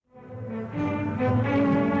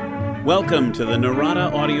Welcome to the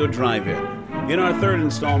Narada Audio Drive-In. In our third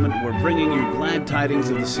installment, we're bringing you glad tidings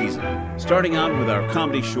of the season, starting out with our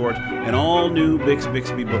comedy short, an all-new Bix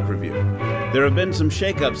Bixby book review. There have been some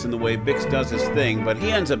shakeups in the way Bix does his thing, but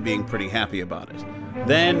he ends up being pretty happy about it.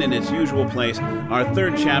 Then, in its usual place, our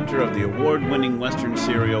third chapter of the award-winning Western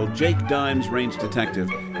serial Jake Dimes' Range Detective,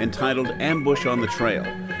 entitled Ambush on the Trail.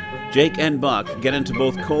 Jake and Buck get into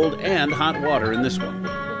both cold and hot water in this one.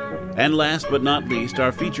 And last but not least,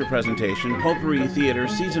 our feature presentation, Potpourri Theater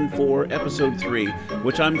Season 4, Episode 3,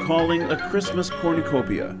 which I'm calling A Christmas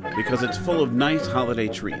Cornucopia, because it's full of nice holiday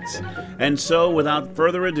treats. And so, without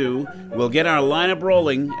further ado, we'll get our lineup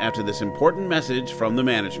rolling after this important message from the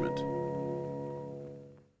management.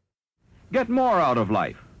 Get more out of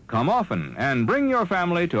life. Come often and bring your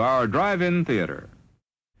family to our drive-in theater.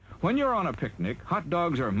 When you're on a picnic, hot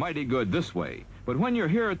dogs are mighty good this way. But when you're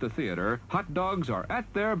here at the theater, hot dogs are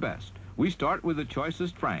at their best. We start with the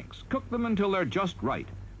choicest Franks. Cook them until they're just right.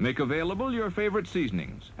 Make available your favorite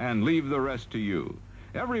seasonings and leave the rest to you.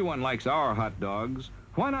 Everyone likes our hot dogs.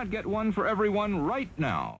 Why not get one for everyone right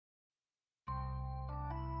now?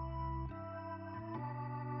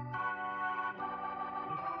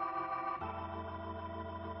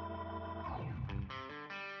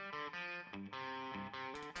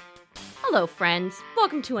 Hello, friends.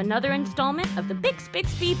 Welcome to another installment of the Bix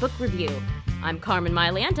Bixby Book Review. I'm Carmen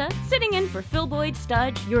Mylanta, sitting in for Phil Boyd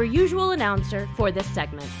Studge, your usual announcer for this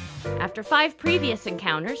segment. After 5 previous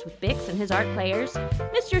encounters with Bix and his art players,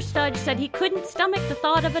 Mr. Studge said he couldn't stomach the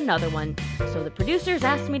thought of another one, so the producers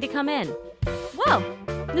asked me to come in. Well,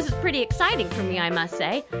 this is pretty exciting for me, I must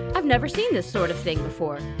say. I've never seen this sort of thing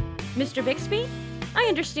before. Mr. Bixby, I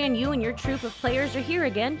understand you and your troupe of players are here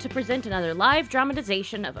again to present another live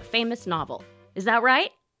dramatization of a famous novel. Is that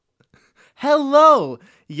right? Hello!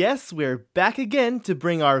 Yes, we're back again to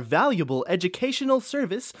bring our valuable educational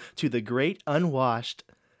service to the great unwashed.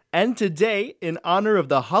 And today, in honor of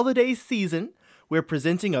the holiday season, we're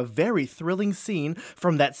presenting a very thrilling scene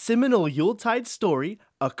from that seminal Yuletide story,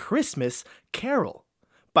 A Christmas Carol,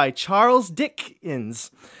 by Charles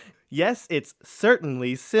Dickens. Yes, it's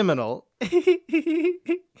certainly seminal.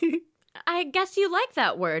 I guess you like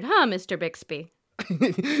that word, huh, Mr. Bixby?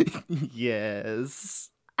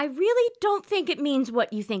 Yes. I really don't think it means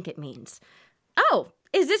what you think it means. Oh,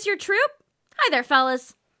 is this your troupe? Hi there,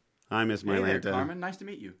 fellas. Hi, Miss Mylanta. Hey there, Carmen. Nice to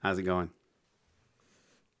meet you. How's it going?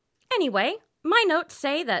 Anyway, my notes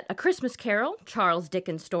say that A Christmas Carol, Charles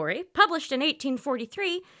Dickens' story, published in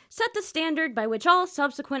 1843, set the standard by which all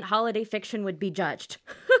subsequent holiday fiction would be judged.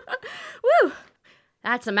 Woo!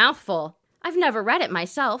 That's a mouthful. I've never read it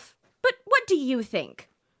myself. But what do you think?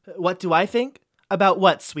 What do I think? About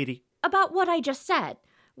what, sweetie? About what I just said.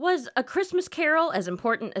 Was A Christmas Carol as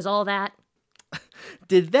important as all that?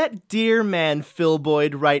 Did that dear man Phil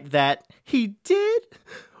Boyd write that? He did?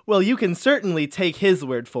 Well, you can certainly take his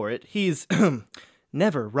word for it. He's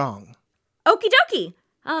never wrong. Okie dokie.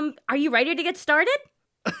 Are you ready to get started?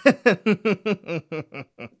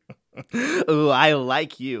 Ooh, I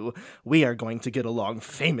like you. We are going to get along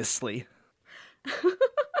famously.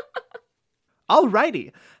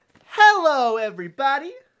 Alrighty. Hello,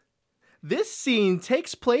 everybody. This scene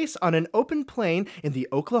takes place on an open plain in the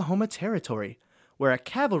Oklahoma Territory, where a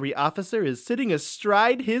cavalry officer is sitting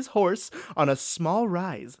astride his horse on a small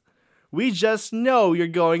rise. We just know you're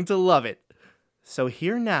going to love it. So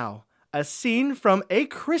here now, a scene from A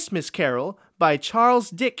Christmas Carol by Charles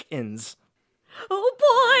Dickens. Oh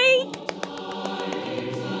boy!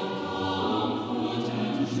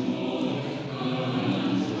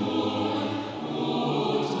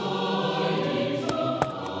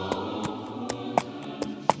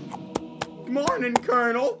 Good morning,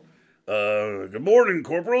 Colonel. Good morning,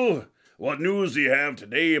 Corporal. What news do you have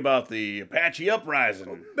today about the Apache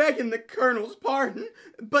uprising? Begging the Colonel's pardon,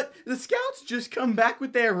 but the scouts just come back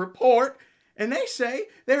with their report, and they say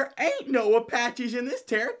there ain't no Apaches in this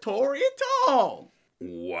territory at all.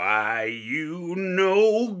 Why, you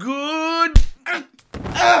no good?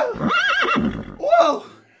 Whoa!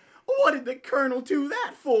 What did the Colonel do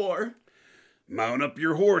that for? Mount up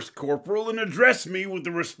your horse, Corporal, and address me with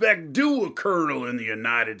the respect due a colonel in the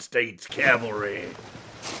United States Cavalry.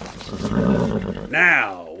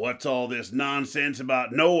 Now, what's all this nonsense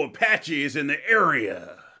about no Apaches in the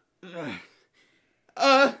area?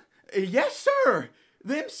 Yes, sir.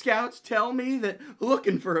 Them scouts tell me that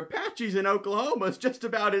looking for Apaches in Oklahoma is just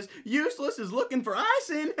about as useless as looking for ice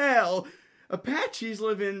in hell. Apaches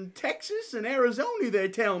live in Texas and Arizona, they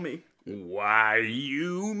tell me. Why,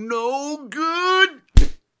 you no good?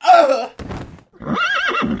 Ow!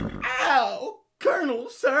 Colonel,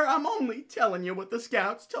 sir, I'm only telling you what the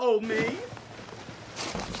scouts told me.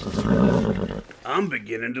 I'm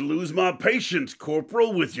beginning to lose my patience,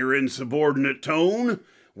 Corporal, with your insubordinate tone.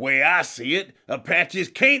 Way I see it, Apaches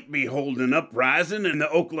can't be holding uprising in the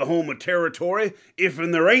Oklahoma Territory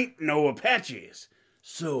if'n there ain't no Apaches.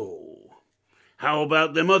 So, how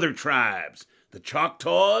about them other tribes? The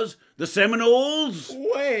Choctaws? The Seminoles?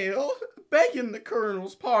 Well, begging the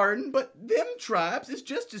Colonel's pardon, but them tribes is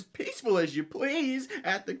just as peaceful as you please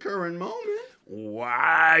at the current moment.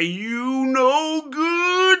 Why, you no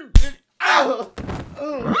good! Ow!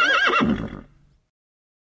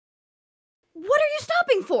 What are you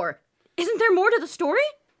stopping for? Isn't there more to the story?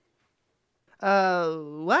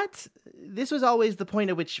 What? This was always the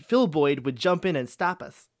point at which Phil Boyd would jump in and stop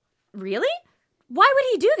us. Really? Why would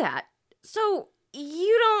he do that? So,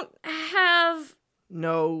 you don't have...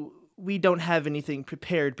 No, we don't have anything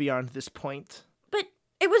prepared beyond this point. But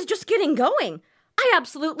it was just getting going. I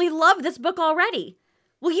absolutely love this book already.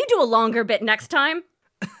 Will you do a longer bit next time?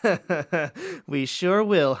 We sure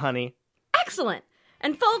will, honey. Excellent.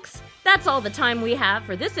 And folks, that's all the time we have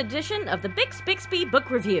for this edition of the Bix Bixby Book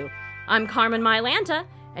Review. I'm Carmen Mylanta,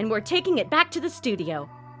 and we're taking it back to the studio.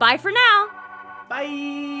 Bye for now.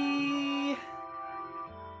 Bye!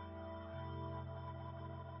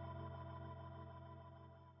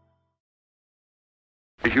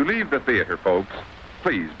 As you leave the theater, folks,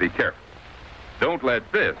 please be careful. Don't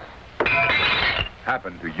let this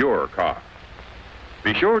happen to your car.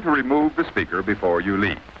 Be sure to remove the speaker before you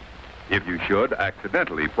leave. If you should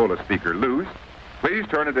accidentally pull a speaker loose, please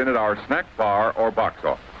turn it in at our snack bar or box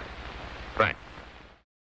office. Thanks.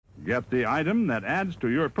 Get the item that adds to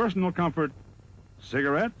your personal comfort.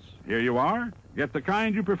 Cigarettes, here you are. Get the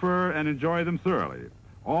kind you prefer and enjoy them thoroughly.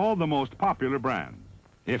 All the most popular brands.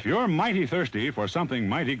 If you're mighty thirsty for something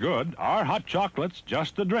mighty good, our hot chocolate's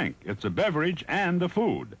just a drink. It's a beverage and a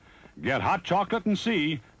food. Get hot chocolate and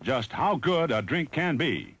see just how good a drink can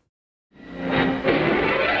be.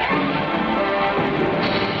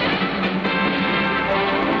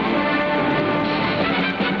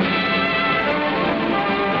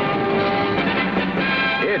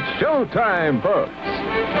 It's showtime, folks.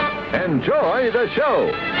 Enjoy the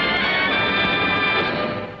show.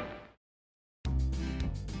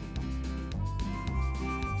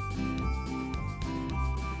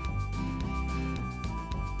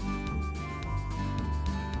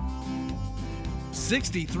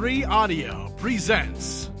 '63 Audio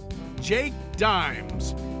presents Jake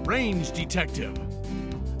Dimes, Range Detective,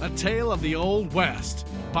 A Tale of the Old West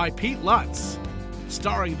by Pete Lutz,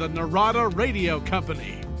 starring the Narada Radio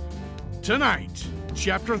Company. Tonight,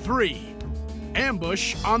 Chapter 3,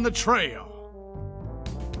 Ambush on the Trail.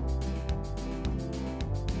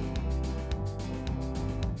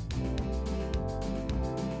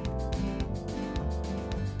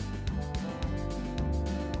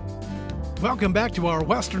 Welcome back to our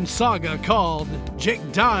Western saga called Jake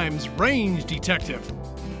Dimes, Range Detective.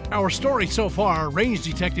 Our story so far, Range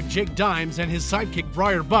Detective Jake Dimes and his sidekick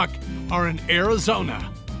Briar Buck are in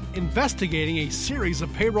Arizona, investigating a series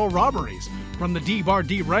of payroll robberies from the D-Bar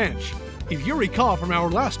D Ranch. If you recall from our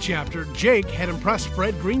last chapter, Jake had impressed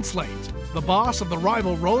Fred Greenslate, the boss of the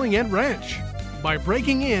rival Rolling End Ranch, by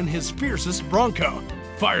breaking in his fiercest bronco,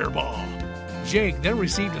 Fireball. Jake then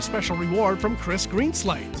received a special reward from Chris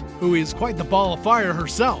Greenslate, who is quite the ball of fire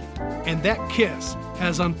herself, and that kiss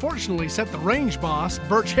has unfortunately set the range boss,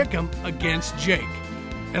 Birch Hickam, against Jake.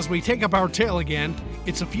 As we take up our tale again,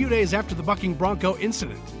 it's a few days after the bucking bronco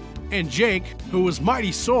incident, and Jake, who was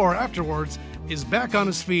mighty sore afterwards, is back on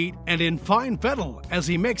his feet and in fine fettle as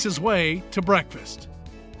he makes his way to breakfast.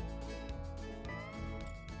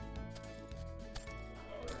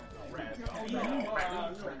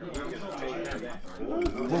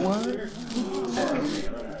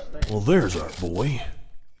 Well, there's our boy.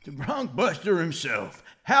 The Bronc Buster himself.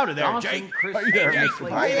 Howdy there, Jake. Hey there, Mr.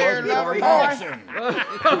 Hey there, lover Dawson.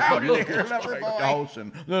 Howdy there, lover boy.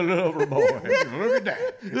 Dawson, the lover boy. Look at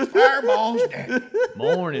that. Fireball's dead.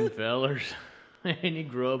 Morning, fellers. Any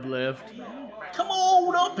grub left? Come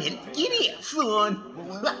on up and get it, son.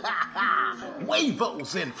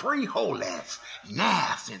 Huevos and frijoles,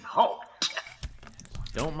 nice and hot.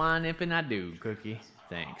 Don't mind if I do, Cookie.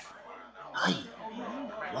 Thanks. Hey,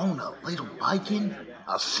 want a little bacon?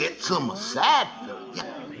 I'll set some aside for you.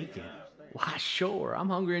 Bacon? Why, sure. I'm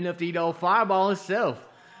hungry enough to eat all Fireball itself.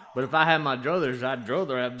 But if I had my druthers, I'd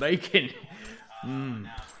druther have bacon.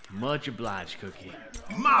 Much obliged, Cookie.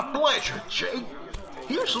 My pleasure, Jake.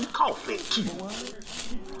 Here's some coffee, too.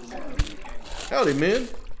 Howdy, men.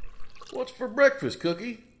 What's for breakfast,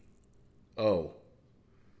 Cookie? Oh.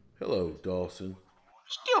 Hello, Dawson.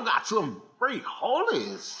 Still got some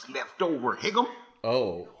frijoles left over, Higgum.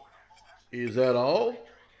 Oh. Is that all?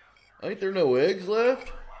 Ain't there no eggs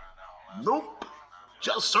left? Nope.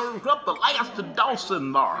 Just served up the last to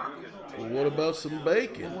Dawson there. Well, what about some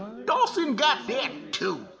bacon? Dawson got that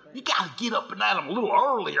too. You gotta get up and at him a little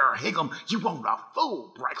earlier, Higgum. You want a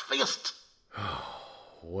full breakfast.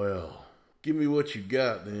 Well, give me what you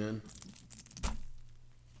got then.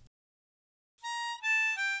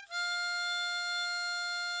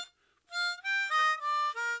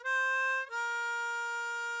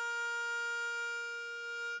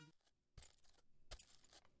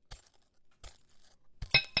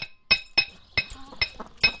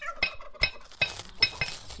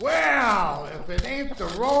 Well, if it ain't the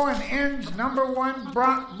Rollin' Inn's #1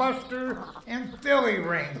 Bronc Buster and Philly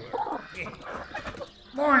Wrangler.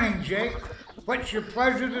 Morning, Jake. What's your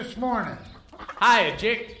pleasure this morning? Hiya,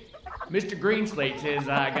 Chick. Mr. Greenslate says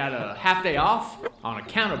I got a half day off on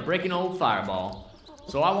account of breaking old Fireball.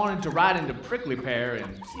 So I wanted to ride into Prickly Pear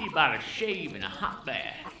and see about a shave and a hot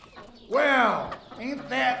bath. Well, ain't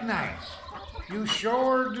that nice? You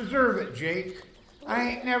sure deserve it, Jake. I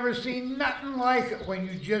ain't never seen nothing like it when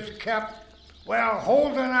you just kept,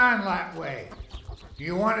 holding on that way. Do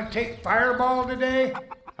you want to take Fireball today?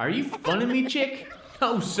 Are you funning me, Chick?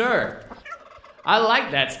 Oh, sir. I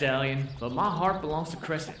like that stallion, but my heart belongs to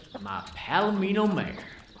Crescent, my Palomino mare.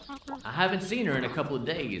 I haven't seen her in a couple of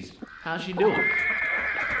days. How's she doing?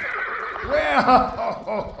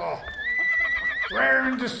 Well,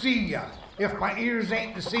 raring to see ya, if my ears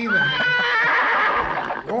ain't deceiving me.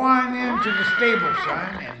 Go on into the stable,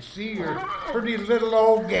 son, and see your pretty little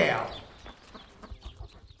old gal.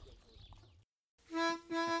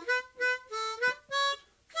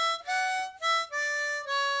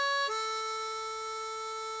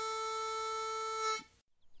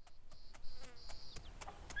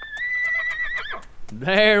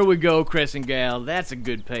 There we go, Crescent Gal. That's a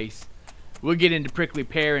good pace. We'll get into Prickly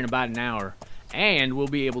Pear in about an hour, and we'll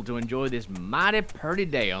be able to enjoy this mighty purty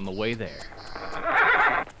day on the way there.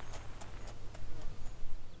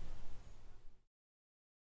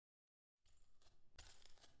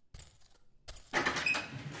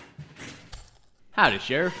 Howdy,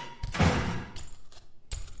 Sheriff.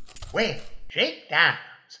 Well, Jake Downs,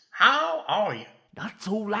 how are you? Not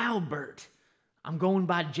so loud, Bert. I'm going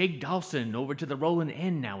by Jake Dawson over to the Rollin'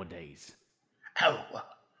 Inn nowadays. Oh,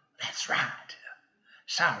 that's right.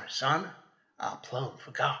 Sorry, son. I plumb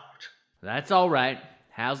forgot. That's all right.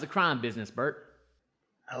 How's the crime business, Bert?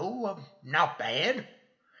 Oh, not bad.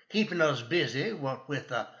 Keeping us busy, what with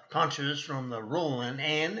the punchers from the Rollin'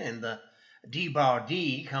 Inn and the D-Bar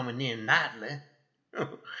D coming in nightly.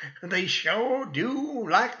 They sure do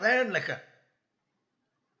like their liquor.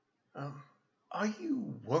 Are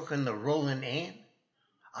you working the Rollin' Inn?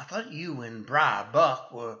 I thought you and Briar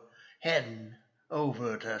Buck were heading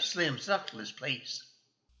over to Slim Suckler's place.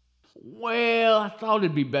 Well, I thought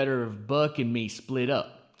it'd be better if Buck and me split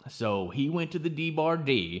up. So he went to the D-Bar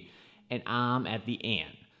D, and I'm at the inn.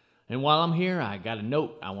 And while I'm here, I got a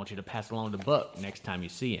note I want you to pass along to Buck next time you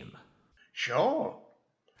see him. Sure.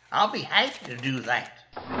 I'll be happy to do that.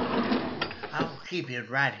 I'll keep it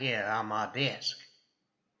right here on my desk.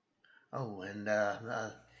 Oh, and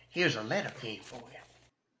here's a letter came for you.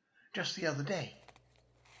 Just the other day.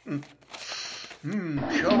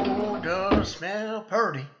 Sure does smell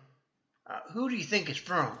purty. Who do you think it's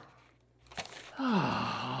from?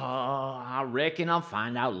 I reckon I'll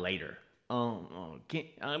find out later.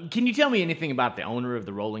 Can you tell me anything about the owner of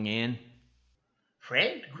the Rolling Inn?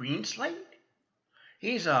 Fred Greenslade?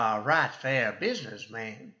 He's a right fair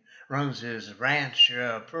businessman. Runs his ranch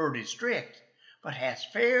pretty strict, but has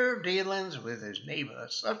fair dealings with his neighbor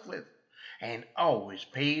Sutcliffe, and always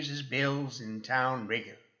pays his bills in town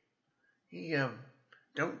regular. He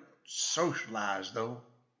don't socialize, though.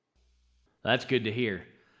 That's good to hear.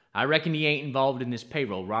 I reckon he ain't involved in this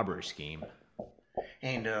payroll robbery scheme.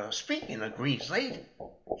 And speaking of Greenslade,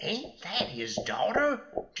 ain't that his daughter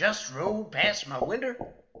just rode past my window?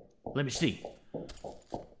 Let me see.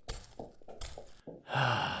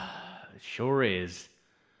 Sure is.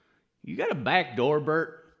 You got a back door,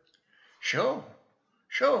 Bert? Sure.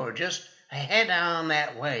 Just head on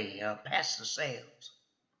that way, past the sales.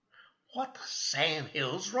 What the Sam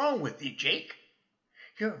Hill's wrong with you, Jake?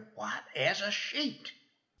 You're white as a sheet.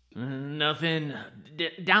 Nothing.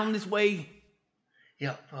 Down this way?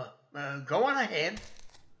 Yep, go on ahead.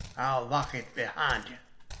 I'll lock it behind you.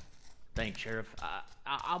 Thanks, Sheriff.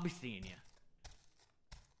 I'll be seeing you.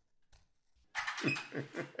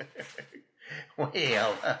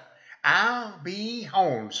 Well, I'll be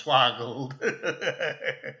hornswoggled.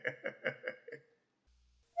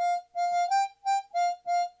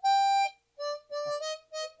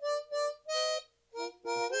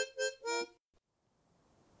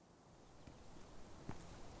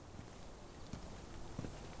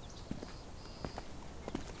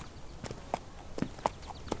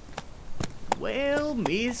 Well,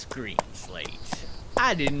 Miss Greenslate,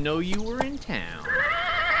 I didn't know you were in town.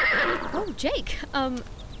 Oh, Jake,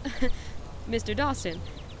 Mr. Dawson.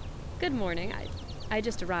 Good morning. I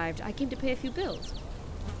just arrived. I came to pay a few bills.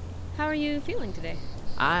 How are you feeling today?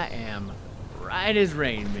 I am right as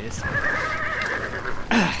rain, miss.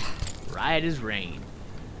 Right as rain.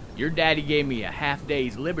 Your daddy gave me a half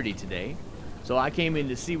day's liberty today, so I came in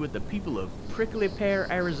to see what the people of Prickly Pear,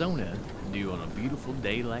 Arizona do on a beautiful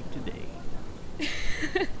day like today.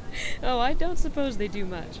 Oh, I don't suppose they do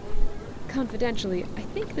much. Confidentially, I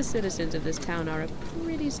think the citizens of this town are a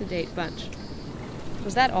pretty sedate bunch.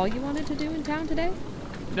 Was that all you wanted to do in town today?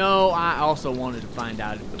 No, I also wanted to find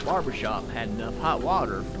out if the barbershop had enough hot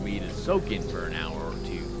water for me to soak in for an hour or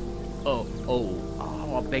two.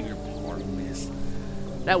 Oh, I beg your pardon, miss.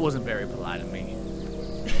 That wasn't very polite of me.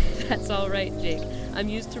 That's all right, Jake. I'm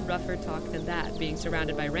used to rougher talk than that, being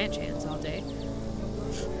surrounded by ranch hands all day.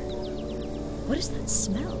 What is that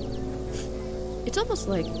smell? It's almost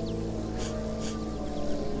like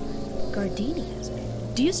gardenias.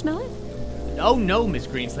 Do you smell it? Oh, no, Miss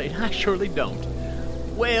Greenslade, I surely don't.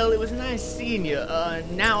 Well, it was nice seeing you.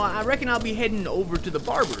 Now I reckon I'll be heading over to the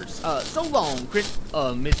barber's. So long, Miss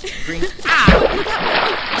Green. Jake, no!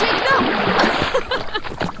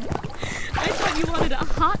 I thought you wanted a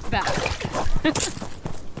hot bath.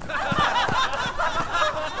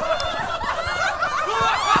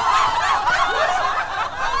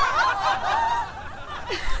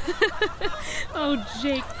 Oh,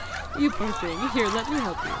 Jake, you poor thing. Here, let me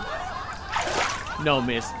help you. No,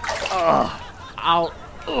 miss. I'll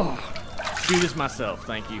do this myself,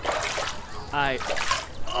 thank you. I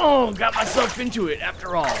got myself into it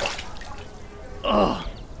after all.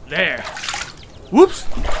 There. Whoops.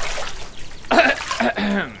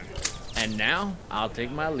 And now I'll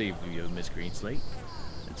take my leave of you, Miss Greenslate,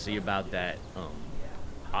 and see about that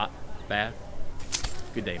hot bath.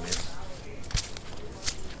 Good day, miss.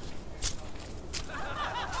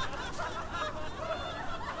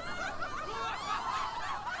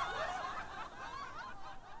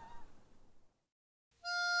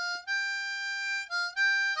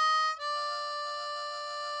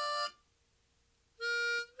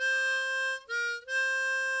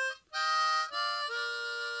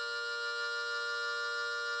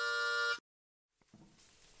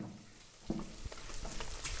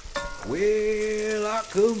 Well, I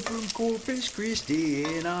come from Corpus Christi,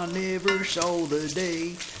 and I never saw the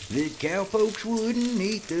day that cowpokes wouldn't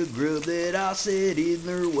eat the grub that I set in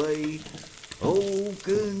their way. Oh,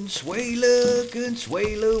 Consuela,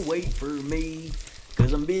 wait for me,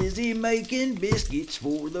 'cause I'm busy making biscuits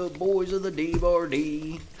for the boys of the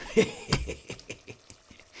D-Bar-D.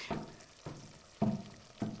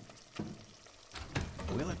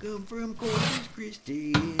 Well, I come from Corpus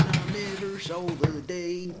Christi, and I never saw the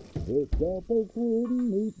day that cowpokes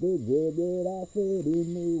wouldn't eat the grub that I set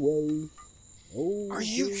in their way. Oh, are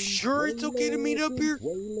you sure it's okay to meet up here?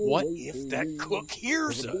 What if that cook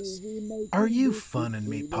hears us? Are you funning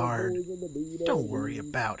me, Pard? Don't worry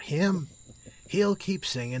about him. He'll keep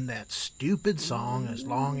singing that stupid song as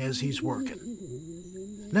long as he's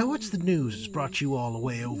working. Now, what's the news that's brought you all the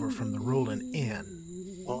way over from the Rolling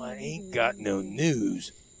Inn? Well, I ain't got no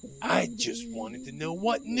news. I just wanted to know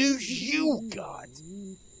what news you got.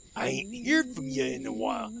 I ain't heard from you in a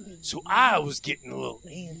while, so I was getting a little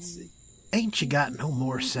antsy. Ain't you got no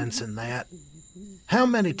more sense than that? How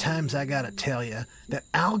many times I gotta tell you that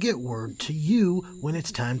I'll get word to you when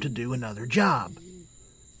it's time to do another job?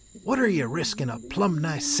 What are you risking a plumb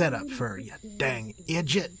nice setup for, you dang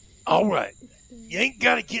idiot? All right, you ain't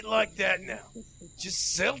gotta get like that now.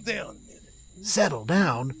 Just settle down a minute. Settle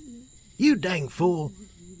down? You dang fool.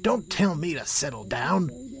 Don't tell me to settle down.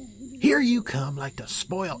 Here you come like to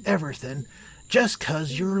spoil everything just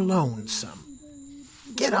 'cause you're lonesome.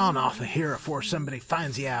 Get on off of here before somebody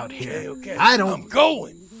finds you out here. Okay. I'm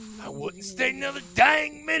going. I wouldn't stay another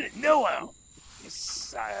dang minute, no how. You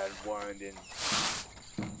sidewinding.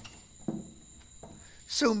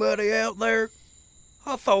 Somebody out there?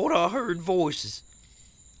 I thought I heard voices.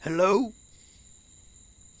 Hello?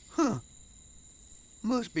 Huh.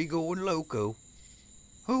 Must be going loco.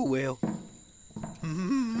 Oh well.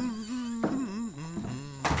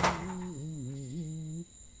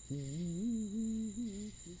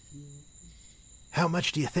 How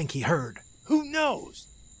much do you think he heard? Who knows?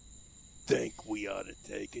 Think we ought to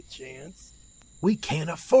take a chance? We can't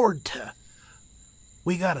afford to.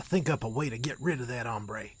 We gotta think up a way to get rid of that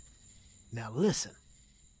hombre. Now listen.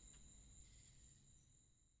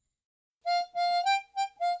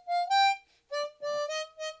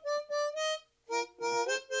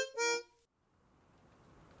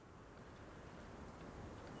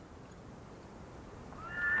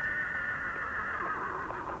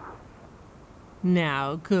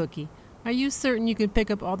 Now, Cookie, are you certain you can pick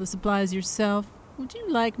up all the supplies yourself? Would you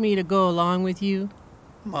like me to go along with you?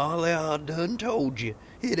 Molly, I done told you,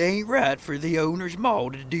 it ain't right for the owner's ma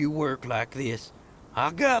to do work like this.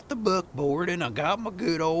 I got the buckboard and I got my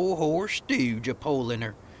good old horse Stooge a-pulling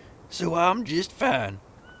her, so I'm just fine.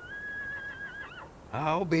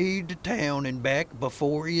 I'll be to town and back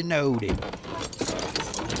before you knowed it.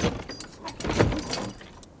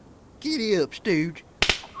 Giddy up, Stooge.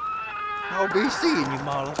 I'll be seeing you,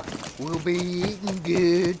 Molly. We'll be eating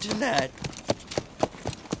good tonight.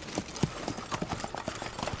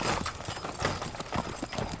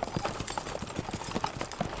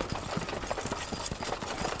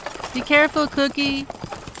 Be careful, Cookie.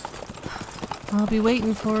 I'll be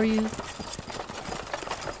waiting for you.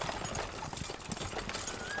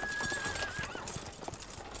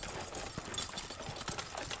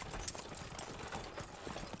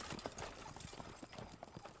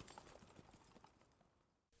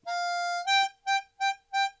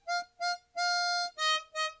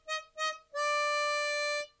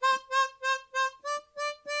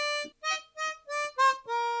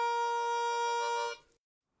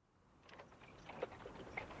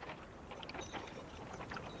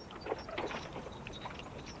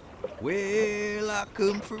 Well, I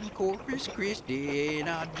come from Corpus Christi and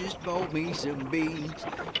I just bought me some beans.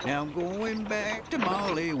 Now I'm going back to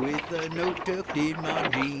Molly with a note tucked in my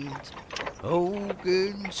jeans. Oh,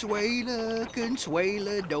 Consuela,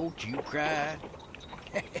 Consuela, don't you cry.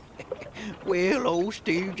 Well, old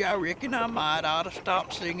Stooge, I reckon I might ought to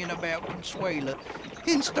stop singing about Consuela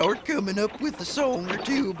and start coming up with a song or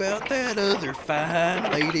two about that other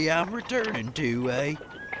fine lady I'm returning to, eh?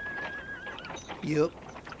 Yup.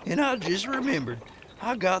 And I just remembered,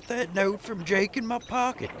 I got that note from Jake in my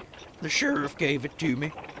pocket. The sheriff gave it to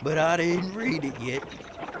me, but I didn't read it yet.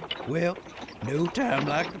 Well, no time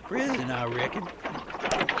like the present, I reckon.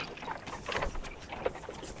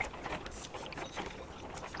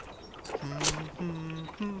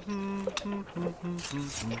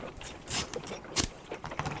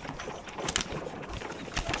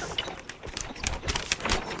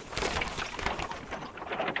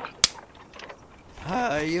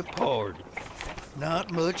 Hiya, pard.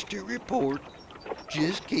 Not much to report.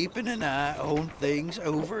 Just keeping an eye on things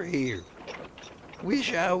over here.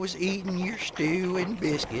 Wish I was eating your stew and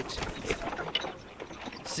biscuits.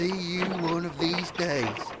 See you one of these days.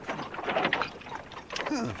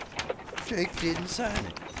 Huh. Jake didn't sign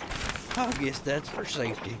it. I guess that's for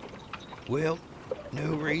safety. Well,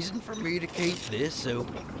 no reason for me to keep this, so...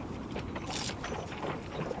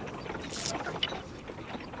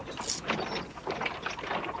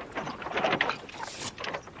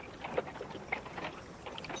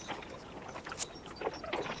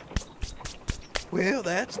 Well,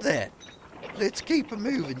 that's that. Let's keep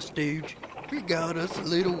a-moving, Stooge. We got us a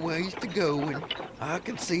little ways to go, and I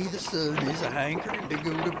can see the sun is a-hankering to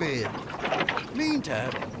go to bed.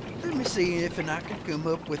 Meantime, let me see if I can come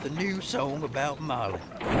up with a new song about Molly.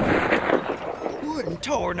 What in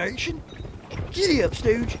tarnation? Giddy up,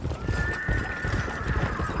 Stooge.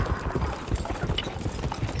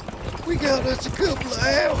 We got us a couple of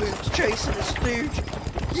owls chasing us, Stooge.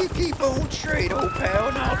 You keep on straight, old pal,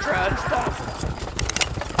 and I'll try and stop them.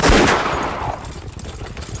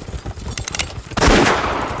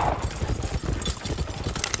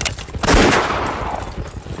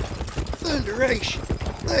 Thunderation!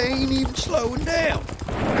 They ain't even slowing down.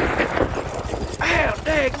 Ow,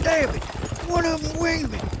 dag-nabbit! One of them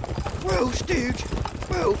winged me. Whoa, Stooge.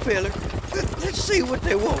 Whoa, feller. Let's see what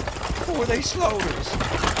they want before they slaughter us.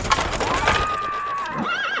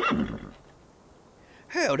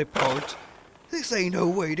 Howdy, pards. This ain't no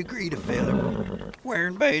way to greet a feller.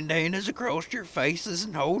 Wearing bandanas across your faces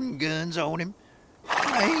and holding guns on him.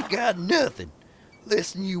 I ain't got nothing.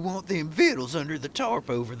 Listen, you want them victuals under the tarp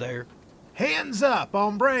over there. Hands up,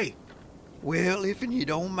 hombre! Well, if you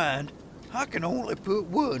don't mind, I can only put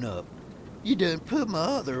one up. You done put my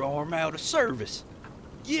other arm out of service.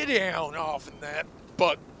 Get down off in that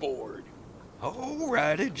buckboard. All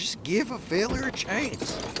righty, just give a feller a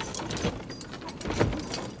chance.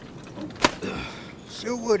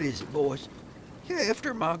 So what is it, boys? You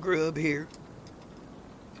after my grub here?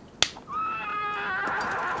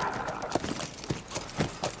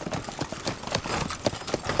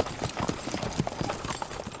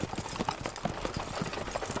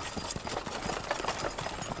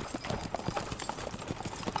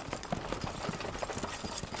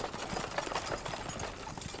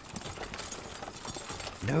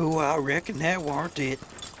 No, I reckon that warn't it.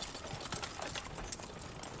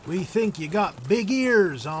 We think you got big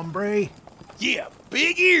ears, hombre. Yeah,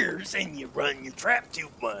 big ears, and you run your trap too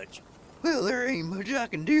much. Well, there ain't much I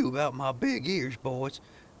can do about my big ears, boys.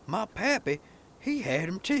 My pappy, he had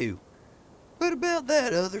 'em too. But about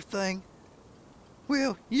that other thing,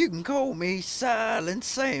 well, you can call me Silent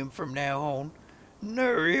Sam from now on.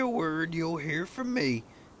 Nary a word you'll hear from me.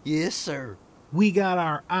 Yes, sir. We got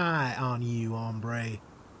our eye on you, hombre.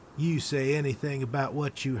 You say anything about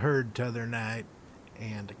what you heard t'other night,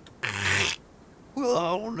 and... Well,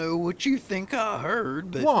 I don't know what you think I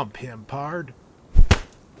heard, but... Whomp him, pard.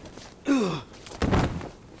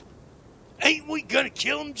 Ain't we gonna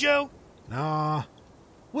kill him, Joe? Nah,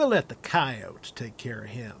 we'll let the coyotes take care of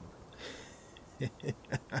him.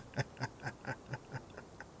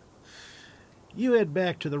 You head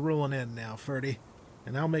back to the Rolling Inn now, Ferdy,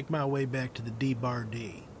 and I'll make my way back to the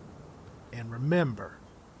D-Bar-D. And remember,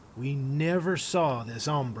 we never saw this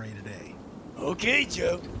hombre today. Okay,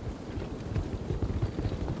 Joe.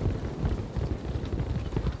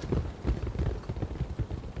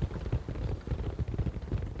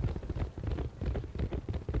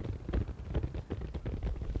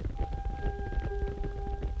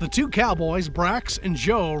 The two cowboys, Brax and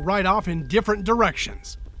Joe, ride off in different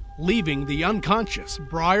directions, leaving the unconscious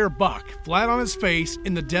Briar Buck flat on his face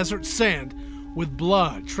in the desert sand with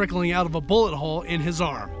blood trickling out of a bullet hole in his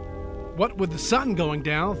arm. What with the sun going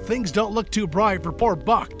down, things don't look too bright for poor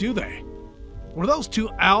Buck, do they? Were those two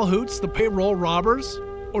owl hoots the payroll robbers?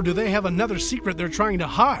 Or do they have another secret they're trying to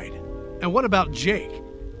hide? And what about Jake?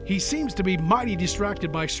 He seems to be mighty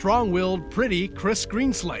distracted by strong-willed, pretty Chris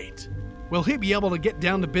Greenslate. Will he be able to get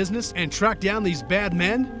down to business and track down these bad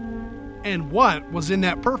men? And what was in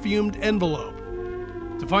that perfumed envelope?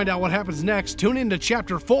 To find out what happens next, tune in to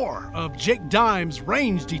Chapter 4 of Jake Dimes'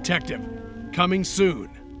 Range Detective, coming soon.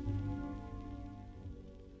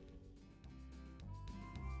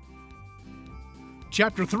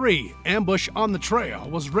 Chapter 3, Ambush on the Trail,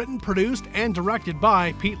 was written, produced, and directed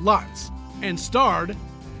by Pete Lutz, and starred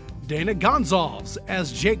Dana Gonzalez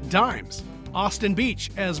as Jake Dimes, Austin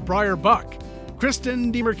Beach as Briar Buck,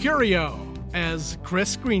 Kristen DiMercurio as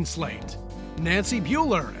Chris Greenslate, Nancy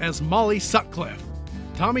Bueller as Molly Sutcliffe,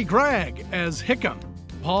 Tommy Gregg as Hickam,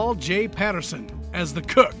 Paul J. Patterson as the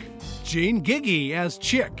cook, Gene Giggy as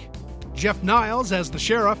Chick, Jeff Niles as the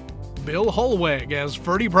sheriff, Bill Holweg as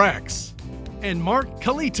Ferdy Brax, and Mark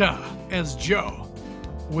Kalita as Joe,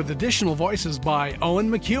 with additional voices by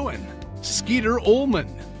Owen McEwen, Skeeter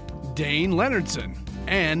Ullman, Dane Leonardson,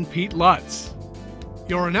 and Pete Lutz.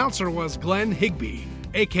 Your announcer was Glenn Higby,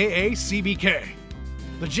 aka CBK.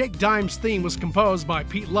 The Jake Dimes theme was composed by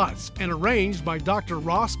Pete Lutz and arranged by Dr.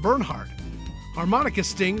 Ross Bernhardt. Harmonica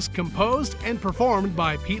stings composed and performed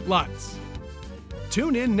by Pete Lutz.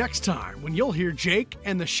 Tune in next time when you'll hear Jake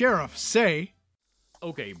and the sheriff say,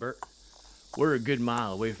 Okay, Bert, we're a good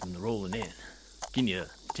mile away from the Rolling Inn. Can you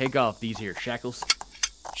take off these here shackles?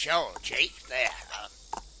 Sure, Jake.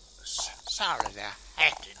 Sorry that I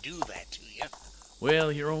had to do that to you.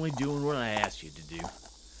 Well, you're only doing what I asked you to do.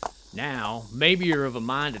 Now, maybe you're of a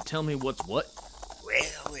mind to tell me what's what?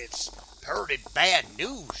 Well, it's pretty bad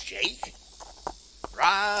news, Jake.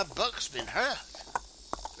 Briar Buck's been hurt.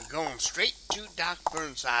 We're going straight to Doc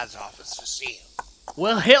Burnside's office to see him.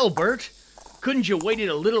 Well, hell, Bert. Couldn't you waited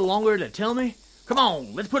a little longer to tell me? Come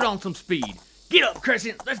on, let's put on some speed. Get up,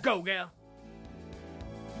 Crescent. Let's go, gal.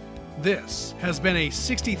 This has been a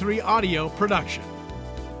 63 Audio production.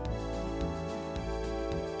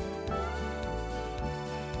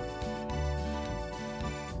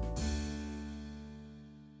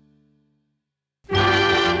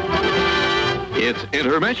 It's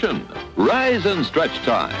intermission. Rise and stretch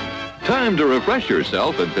time. Time to refresh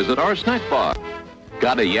yourself and visit our snack bar.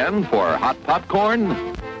 Got a yen for hot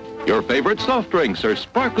popcorn? Your favorite soft drinks are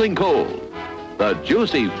sparkling cold. The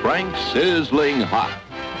juicy Frank sizzling hot.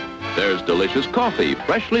 There's delicious coffee,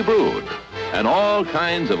 freshly brewed, and all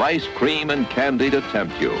kinds of ice cream and candy to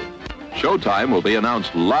tempt you. Showtime will be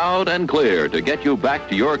announced loud and clear to get you back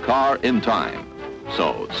to your car in time.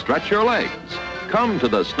 So stretch your legs. Come to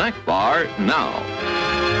the snack bar now.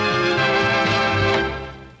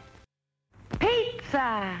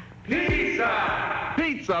 Pizza! Pizza!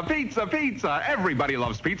 Pizza, pizza, pizza. Everybody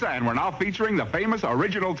loves pizza, and we're now featuring the famous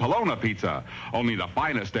original Tolona pizza. Only the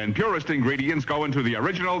finest and purest ingredients go into the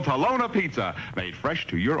original Tolona pizza, made fresh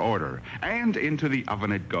to your order. And into the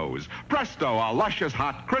oven it goes. Presto, a luscious,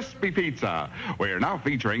 hot, crispy pizza. We're now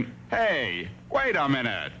featuring... Hey, wait a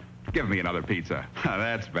minute. Give me another pizza.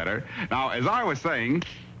 That's better. Now, as I was saying...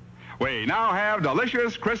 We now have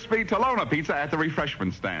delicious, crispy Tolona pizza at the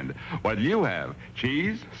refreshment stand. What do you have?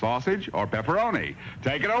 Cheese, sausage, or pepperoni?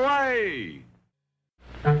 Take it away!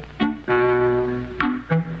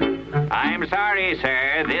 I'm sorry,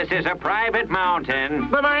 sir. This is a private mountain.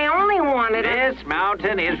 But I only wanted it. This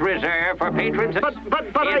mountain is reserved for patrons.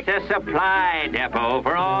 It's a supply depot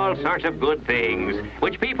for all sorts of good things,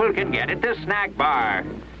 which people can get at the snack bar.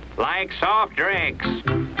 Like soft drinks,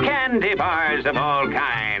 candy bars of all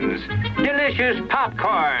kinds, delicious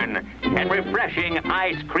popcorn, and refreshing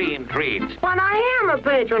ice cream treats. But I am a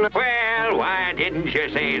patron. Well, why didn't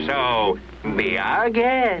you say so? Be our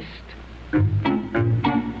guest.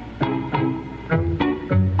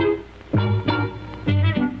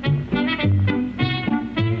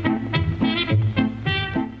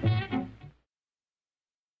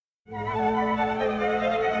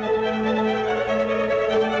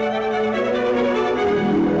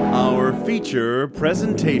 Feature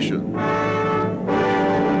presentation.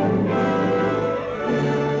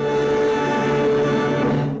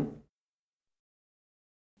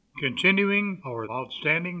 Continuing our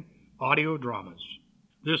outstanding audio dramas.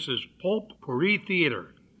 This is Pulp Pourri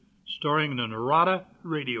Theater, starring the Narada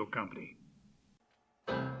Radio Company.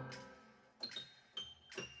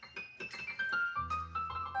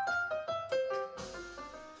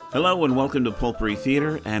 Hello and welcome to Pulp Pourri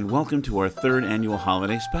Theater, and welcome to our third annual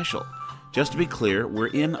holiday special. Just to be clear, we're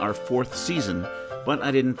in our fourth season, but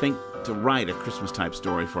I didn't think to write a Christmas-type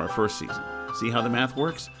story for our first season. See how the math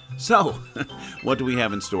works? So, what do we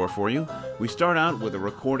have in store for you? We start out with a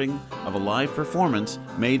recording of a live performance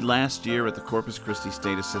made last year at the Corpus Christi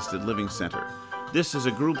State Assisted Living Center. This is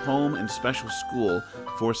a group home and special school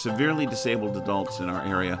for severely disabled adults in our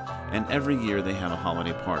area, and every year they have a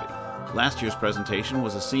holiday party. Last year's presentation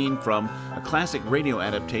was a scene from a classic radio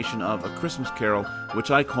adaptation of A Christmas Carol,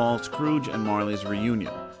 which I call Scrooge and Marley's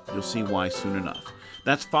Reunion. You'll see why soon enough.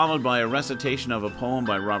 That's followed by a recitation of a poem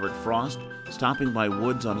by Robert Frost, Stopping by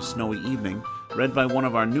Woods on a Snowy Evening, read by one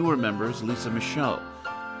of our newer members, Lisa Michaud.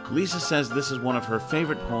 Lisa says this is one of her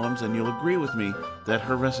favorite poems, and you'll agree with me that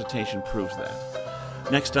her recitation proves that.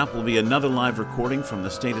 Next up will be another live recording from the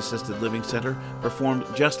State Assisted Living Center, performed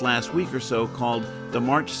just last week or so, called The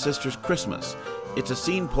March Sisters Christmas. It's a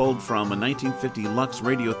scene pulled from a 1950 Lux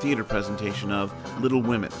Radio Theater presentation of Little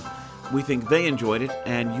Women. We think they enjoyed it,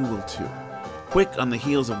 and you will too. Quick on the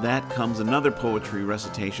heels of that comes another poetry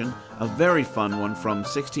recitation, a very fun one from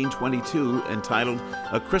 1622 entitled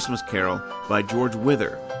A Christmas Carol by George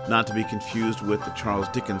Wither, not to be confused with the Charles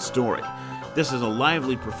Dickens story. This is a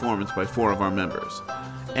lively performance by four of our members.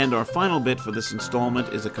 And our final bit for this installment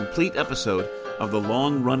is a complete episode of the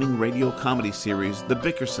long-running radio comedy series The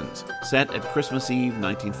Bickersons, set at Christmas Eve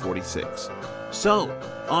 1946. So,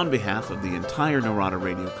 on behalf of the entire Narada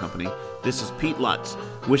Radio Company, this is Pete Lutz,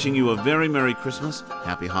 wishing you a very Merry Christmas,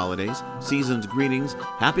 Happy Holidays, Season's Greetings,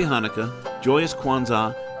 Happy Hanukkah, Joyous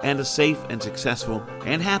Kwanzaa, and a safe and successful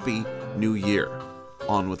and happy New Year.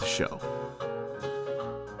 On with the show.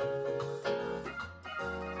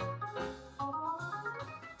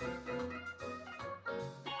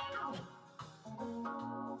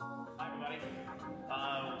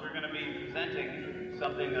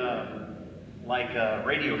 Something like a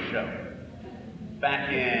radio show. Back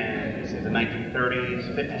in the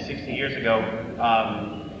 1930s, 50, 60 years ago,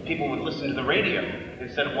 people would listen to the radio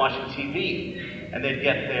instead of watching TV, and they'd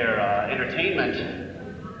get their entertainment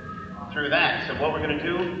through that. So what we're going to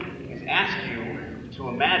do is ask you to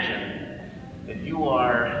imagine that you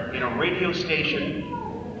are in a radio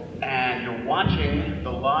station and you're watching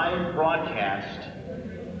the live broadcast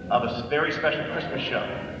of a very special Christmas show.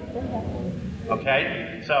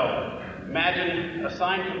 Okay? So, imagine a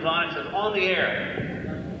sign comes on and says, on the air.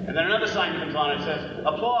 And then another sign comes on and says,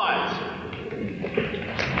 applause. Thank you.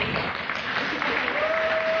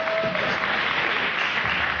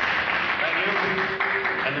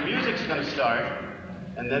 And the music's going to start,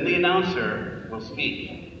 and then the announcer will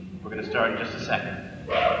speak. We're going to start in just a second.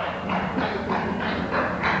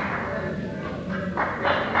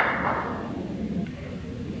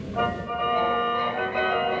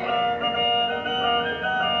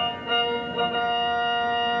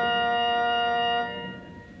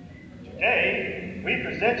 Today, we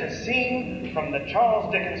present a scene from the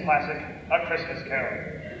Charles Dickens classic, A Christmas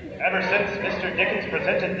Carol. Ever since Mr. Dickens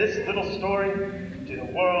presented this little story to the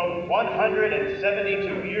world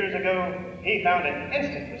 172 years ago, he found an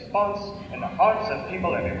instant response in the hearts of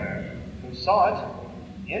people everywhere, who saw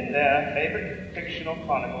it in their favorite fictional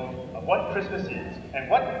chronicle of what Christmas is and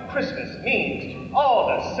what Christmas means to all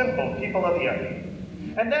the simple people of the earth.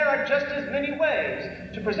 And there are just as many ways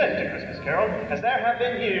to present A Christmas Carol as there have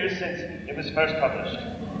been years since it was first published.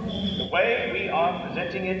 The way we are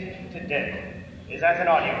presenting it today is as an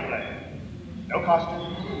audio play. No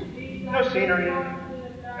costumes, no scenery,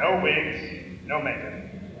 no wigs, no makeup.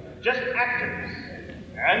 Just actors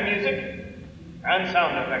and music, and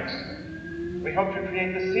sound effects. We hope to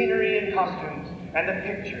create the scenery and costumes and the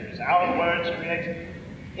pictures our words create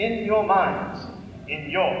in your minds, in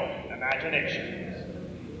your imaginations.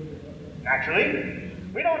 Naturally,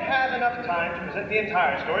 we don't have enough time to present the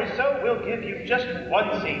entire story, so we'll give you just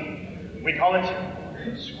one scene. We call it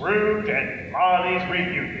Scrooge and Marley's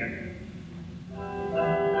Reunion.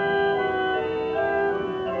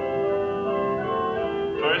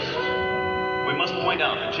 First, we must point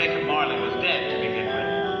out that Jacob Marley was dead to begin with.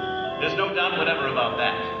 There's no doubt whatever about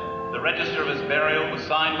that. The register of his burial was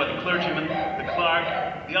signed by the clergyman, the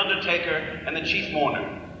clerk, the undertaker, and the chief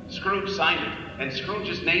mourner. Scrooge signed it, and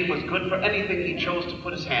Scrooge's name was good for anything he chose to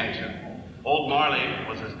put his hand to. Old Marley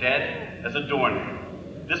was as dead as a doornail.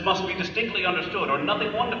 This must be distinctly understood, or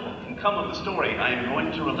nothing wonderful can come of the story I am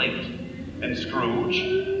going to relate. And Scrooge,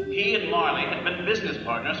 he and Marley had been business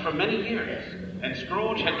partners for many years, and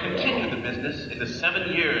Scrooge had continued the business in the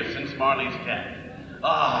 7 years since Marley's death.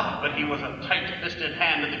 Ah, but he was a tight-fisted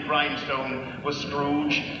hand at the grindstone, was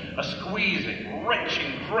Scrooge, a squeezing,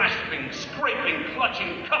 wrenching, grasping, scraping,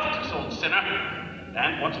 clutching, covetous old sinner.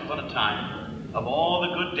 And once upon a time, of all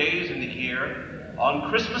the good days in the year, on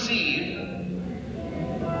Christmas Eve,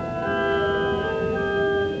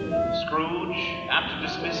 Scrooge, after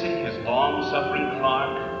dismissing his long-suffering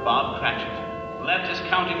clerk, Bob Cratchit, left his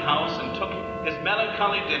counting house and took his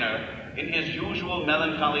melancholy dinner in his usual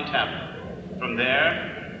melancholy tavern. From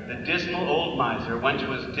there, the dismal old miser went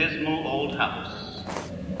to his dismal old house.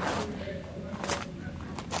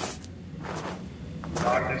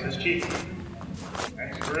 Darkness is cheap,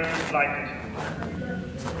 and Scrooge liked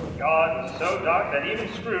it. God was so dark that even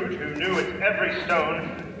Scrooge, who knew its every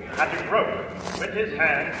stone, had to grope with his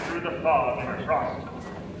hand through the fog and frost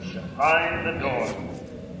to find the door.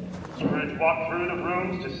 Scrooge walked through the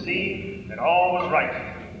rooms to see that all was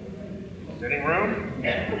right. Sitting room,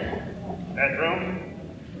 bedroom,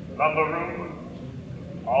 lumber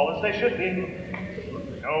room, all as they should be.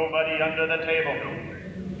 Nobody under the table.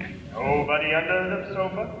 Nobody under the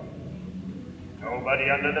sofa. Nobody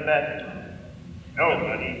under the bed.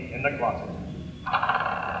 Nobody in the closet.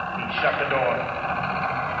 He shut the door.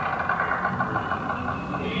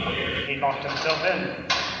 He locked himself in.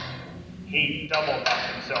 He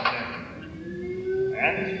double-locked himself in.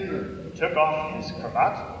 And took off his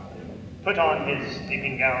cravat, put on his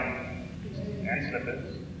sleeping gown and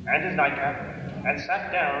slippers and his nightcap, and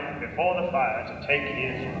sat down before the fire to take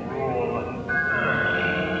his rule.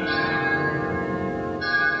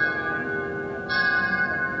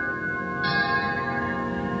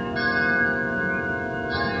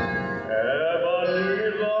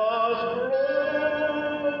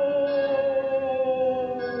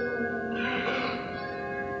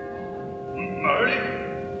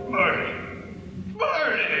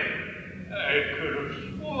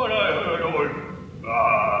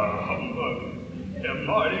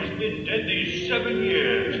 Marley's been dead these 7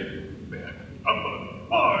 years. Humbug,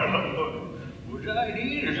 more humbug. Which I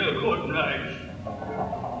need is a good knife.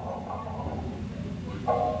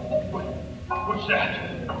 What's that?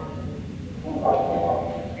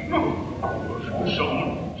 No,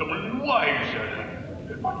 someone wiser.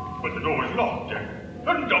 But the door is locked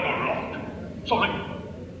and double locked. Something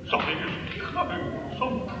is coming.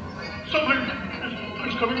 Something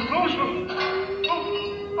is coming closer.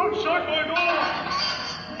 Oh, outside my door.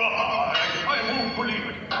 I won't believe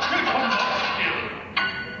it. It comes up still.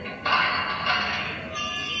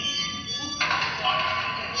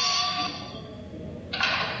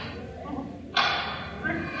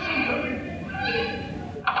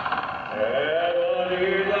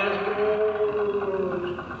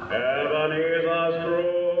 Ebenezer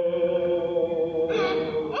Scrooge.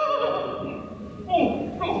 Oh,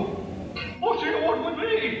 no. What do you want with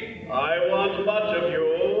me? I want much of you,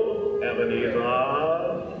 Ebenezer.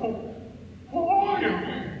 Who are you?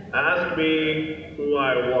 Ask me who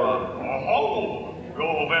I want. Oh,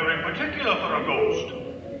 you're very particular for a ghost.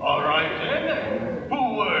 All right, then. Who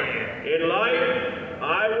were you? In life,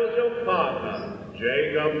 I was your partner,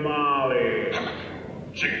 Jacob Marley.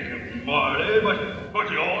 Jacob Marley? But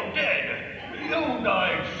you're dead. You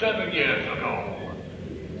died 7 years ago.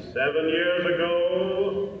 7 years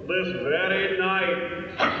ago, this very night.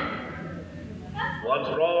 What's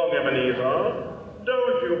wrong, Ebenezer?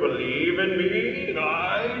 Don't you believe in me?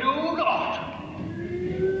 I do not.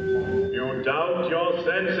 You doubt your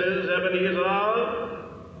senses, Ebenezer?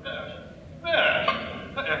 Yes.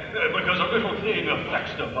 Because a little thing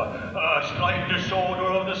affects them. A slight disorder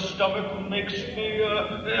of the stomach makes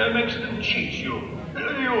them cheat you.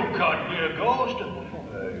 You can't be a ghost.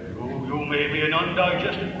 You may be an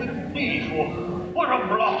undigested bit of beef or a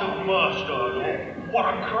blot of mustard What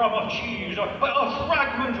a crumb of cheese, a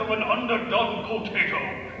fragment of an underdone potato.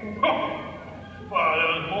 Well,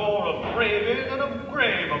 there's more of gravy than of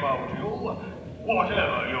grave about you,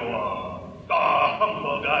 whatever you are. Ah,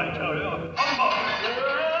 humbug, I tell you, humbug!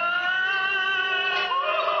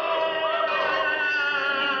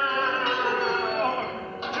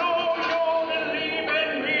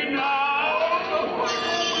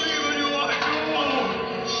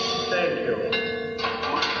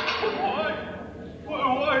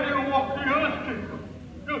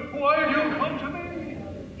 Why do you come to me?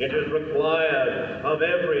 It is required of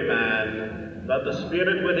every man that the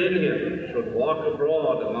spirit within him should walk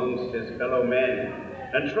abroad amongst his fellow men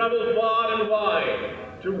and travel far and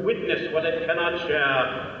wide to witness what it cannot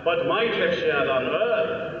share, but might have shared on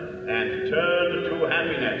earth and turned to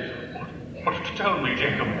happiness. But tell me,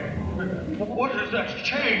 Jacob, what is that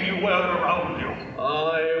chain you wear around you?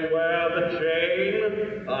 I wear the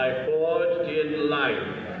chain I forged in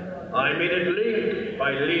life. I made it link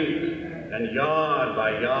by link and yard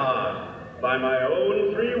by yard by my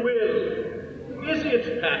own free will. Is its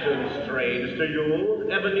pattern strange to you,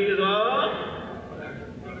 Ebenezer?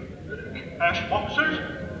 Cash boxes,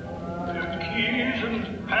 keys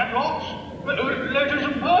and padlocks, letters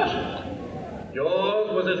and parcels. Yours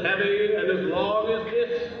was as heavy and as long as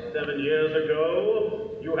this 7 years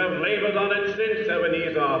ago. You have labored on it since,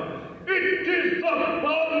 Ebenezer. It is the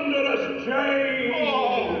thunderous chain!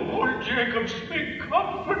 Oh, Jacob, speak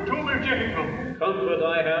comfort to me, Jacob. Comfort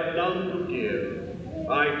I have none to give.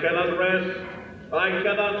 I cannot rest. I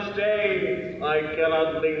cannot stay. I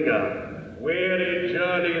cannot linger. Weary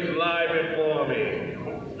journeys lie before me.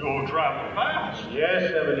 You travel fast.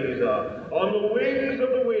 Yes, Ebenezer, on the wings of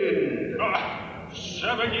the wind.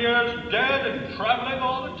 7 years dead and traveling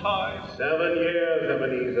all the time. 7 years,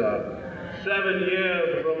 Ebenezer. 7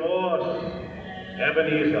 years of remorse.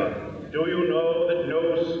 Ebenezer, do you know that no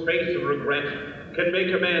space of regret can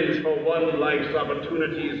make amends for one life's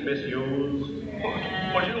opportunities misused?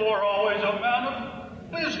 But you are always a man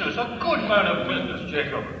of business, a good man of business,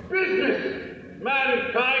 Jacob. Business!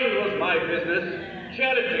 Mankind was my business.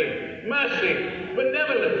 Charity, mercy,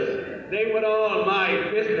 benevolence, they were all my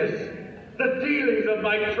business. The dealings of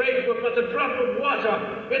my trade were but a drop of water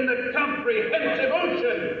in the comprehensive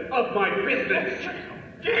ocean of my business.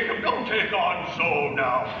 Jacob, don't take on so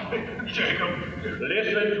now. Jacob.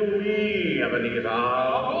 Listen to me, Ebenezer.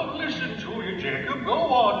 I'll listen to you, Jacob. Go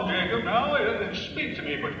on, Jacob, now. Speak to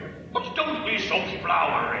me, but don't be so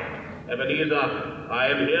flowery. Ebenezer, I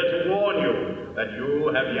am here to warn you that you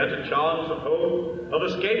have yet a chance of hope of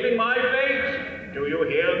escaping my fate. Do you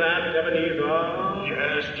hear that, Ebenezer?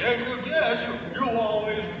 Yes, Jacob, yes. You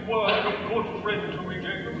always were a good friend to me,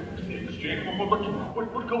 Jacob. Yes, Jacob,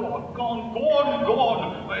 but go on.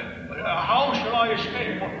 How shall I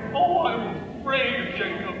escape? Oh, I'm afraid,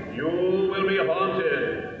 Jacob. You will be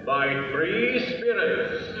haunted by 3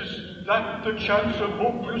 spirits. Is that the chance of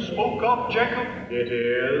hope you spoke of, Jacob? It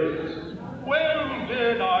is. Well,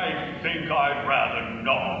 then I think I'd rather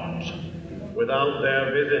not. Without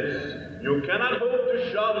their visits, you cannot hope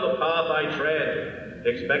to shun the path I tread.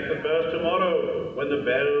 Expect the first tomorrow, when the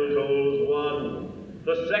bell tolls 1.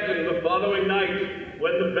 The second the following night,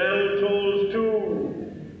 when the bell tolls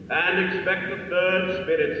 2. And expect the third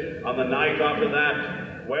spirit on the night after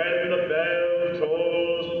that, when the bell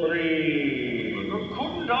tolls 3.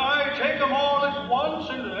 Couldn't I take them all at once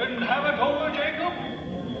and have it over, Jacob?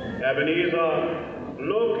 Ebenezer,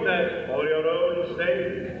 look that for your own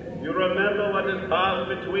sake. You remember what has passed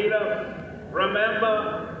between us.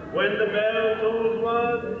 Remember, when the bell tolls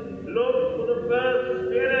 1, look for the first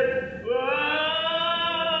spirit.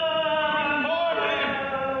 Marley!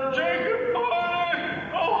 Jacob, Marley!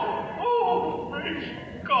 Oh, praise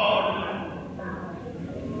God!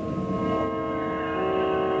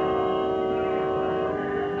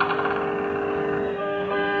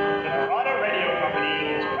 The Narada Radio Company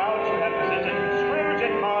is proud to have presented Scrooge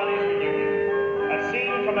and Marley's Reunion, a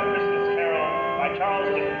scene from A Christmas Carol by Charles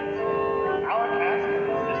Dickens. Our cast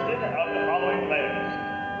consisted of the following players: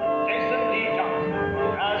 Jason D. Johnson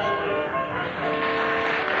as Scrooge,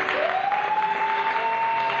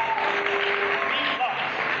 Steve Lutz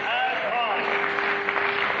as Marley,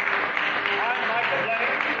 and Michael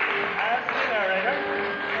Blenny as the narrator.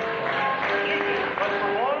 Music was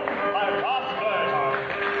performed by Ross Burton,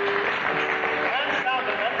 and sound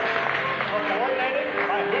effects were coordinated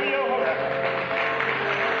by Julio Herrera.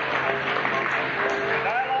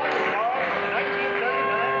 Dialogue was borrowed from the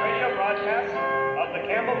 1939 radio broadcast of the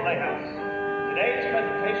Campbell Playhouse. Today's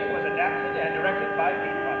presentation was adapted and directed by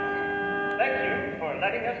Pete Price. Thank you for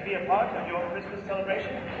letting us be a part of your Christmas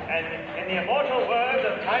celebration, and in the immortal words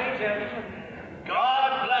of Tiny Tim,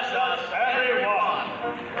 God bless us, everyone.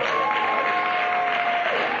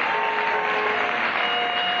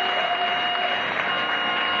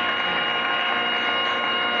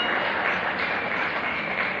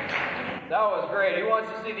 That was great. Who wants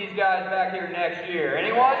to see these guys back here next year?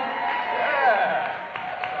 Anyone? Yeah.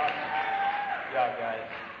 Good job, guys.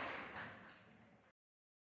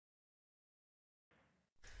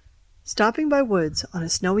 Stopping by Woods on a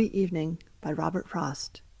Snowy Evening by Robert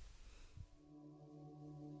Frost.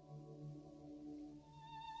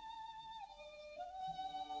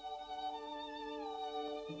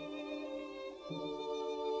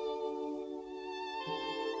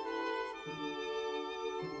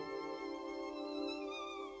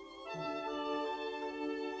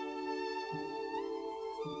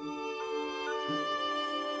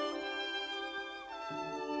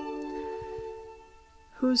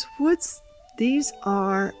 Whose woods these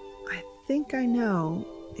are, I think I know.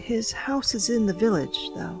 His house is in the village,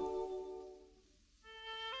 though.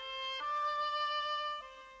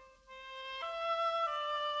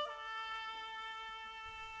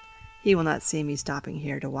 He will not see me stopping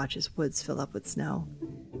here to watch his woods fill up with snow.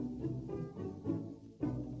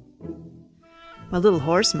 My little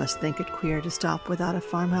horse must think it queer to stop without a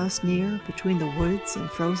farmhouse near, between the woods and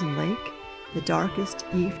frozen lake, the darkest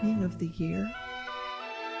evening of the year.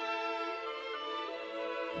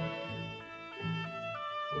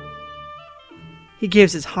 He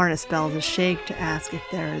gives his harness bells a shake to ask if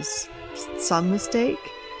there is some mistake.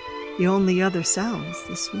 The only other sound's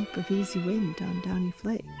the sweep of easy wind on downy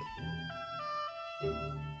flake.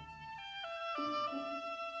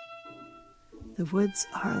 The woods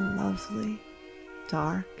are lovely,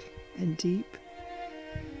 dark and deep,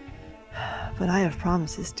 but I have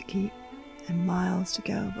promises to keep and miles to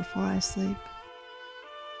go before I sleep.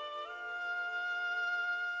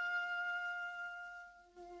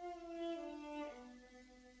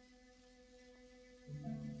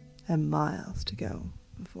 And miles to go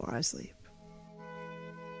before I sleep.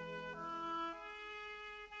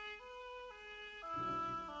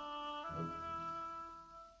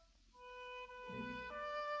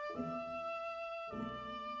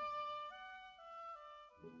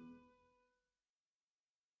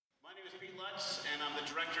 My name is Pete Lutz, and I'm the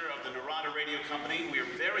director of the Narada Radio Company. We are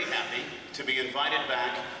very happy to be invited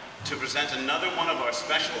back to present another one of our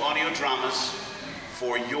special audio dramas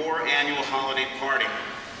for your annual holiday party.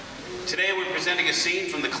 Today we're presenting a scene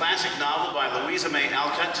from the classic novel by Louisa May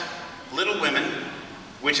Alcott, Little Women,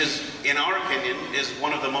 which is, in our opinion, is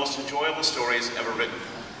one of the most enjoyable stories ever written.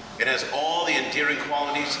 It has all the endearing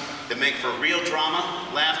qualities that make for real drama,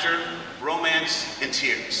 laughter, romance, and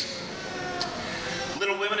tears.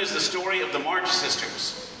 Little Women is the story of the March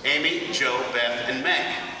sisters, Amy, Jo, Beth, and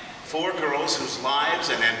Meg, 4 girls whose lives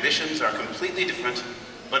and ambitions are completely different,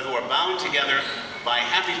 but who are bound together by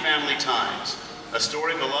happy family ties. A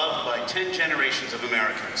story beloved by 10 generations of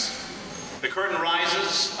Americans. The curtain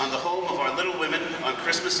rises on the home of our Little Women on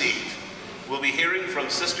Christmas Eve. We'll be hearing from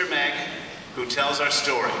Sister Meg, who tells our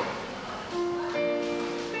story.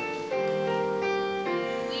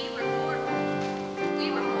 We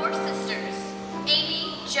were 4 sisters,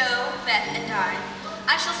 Amy, Jo, Beth, and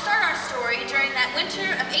I shall start our story during that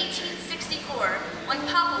winter of 1864, when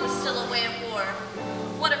Papa was still away at war.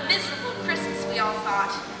 What a miserable Christmas we all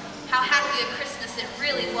thought. How happy a Christmas it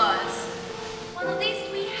really was. Well, at least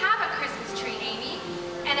we have a Christmas tree, Amy.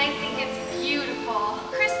 And I think it's beautiful.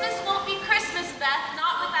 Christmas won't be Christmas, Beth,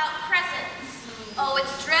 not without presents. Oh,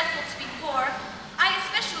 it's dreadful to be poor. I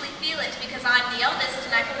especially feel it because I'm the eldest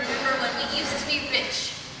and I can remember when we used to be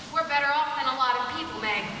rich. We're better off than a lot of people,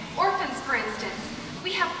 Meg. Orphans, for instance.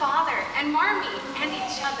 We have Father and Marmee and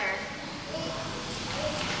each other.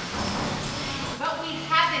 But we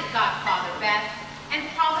haven't got Father, Beth. And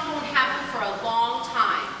probably won't happen for a long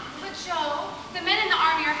time. But Jo, the men in the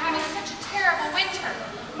army are having such a terrible winter.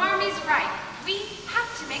 Marmee's right. We have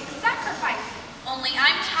to make sacrifices. Only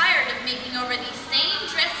I'm tired of making over these same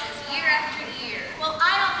dresses year after year. Well,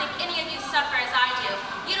 I don't think any of you suffer as I do.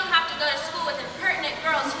 You don't have to go to school with impertinent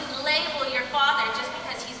girls who label your father just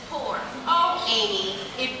because he's poor. Oh, Amy,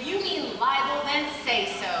 if you mean libel, then say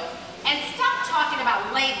so. And stop talking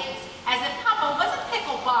about labels as if Papa was a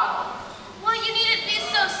pickle bottle. Well, you needn't be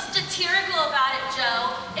so satirical about it, Jo.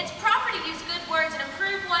 It's proper to use good words and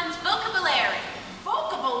improve one's vocabulary.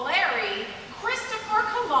 Vocabulary? Christopher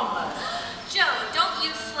Columbus. Jo, don't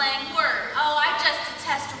use slang words. Oh, I just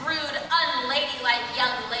detest rude, unladylike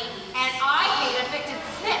young ladies. And I hate affected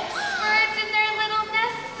snips. Birds in their little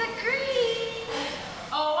nests agree.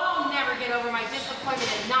 Oh, I'll never get over my disappointment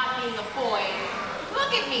in not being a boy.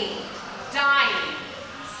 Look at me, dying.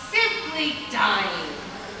 Simply dying.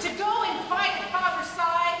 to go and fight at Father's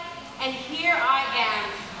side, and here I am,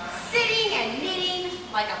 sitting and knitting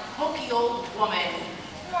like a pokey old woman.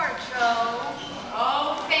 Poor Joe.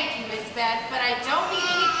 Oh, thank you, Miss Beth, but I don't need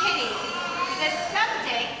any kidding, because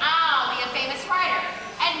someday I'll be a famous writer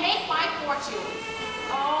and make my fortune.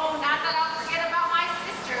 Oh, not that I'll forget about my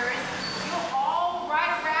sisters. You'll all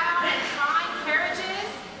ride around in fine carriages,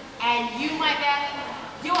 and you, my Beth,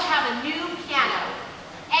 you'll have a new piano.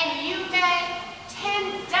 And you, Meg,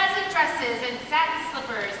 10 dozen dresses and satin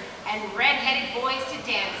slippers and red-headed boys to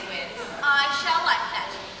dance with. I shall like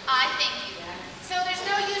that. I thank you. So there's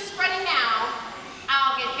no use fretting now.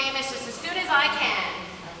 I'll get famous just as soon as I can.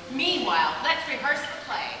 Meanwhile, let's rehearse the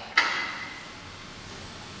play.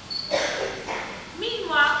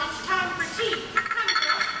 Meanwhile, it's time for tea. Come,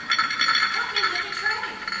 girls. Help me with the tray.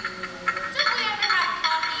 Don't we ever have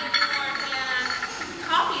coffee anymore, Hannah?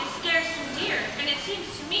 Coffee is scarce and dear, and it seems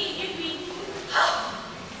to me you'd be...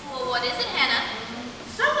 Well, what is it, Hannah?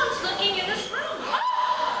 Someone's looking in this room.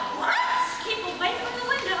 What? Keep away from the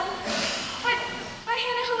window. But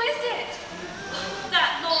Hannah, who is it?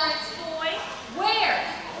 That Lawrence boy. Where?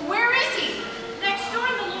 Where is he? Next door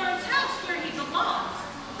in the Lawrence house where he belongs.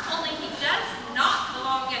 Only he does not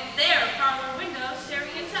belong at their parlor window,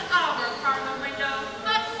 staring into our parlor window.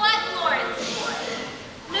 But what Lawrence boy?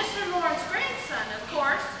 Mr. Lawrence's grandson, of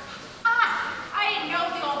course. I didn't know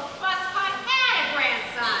the old busspot had a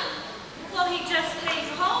grandson. Well, he just came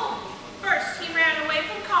home. First, he ran away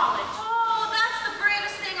from college. Oh, that's the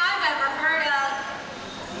bravest thing I've ever heard of.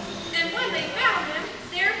 And when they found him,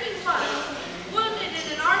 there he was, wounded in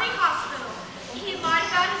an army hospital. He lied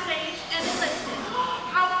about his age and enlisted.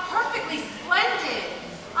 How perfectly splendid.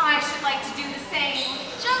 I should like to do the same.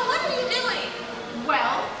 Joe, what are you doing?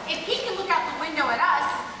 Well, if he can look out the window at us,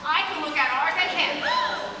 I can look out ours at him.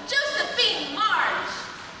 Josephine March!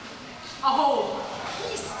 Oh,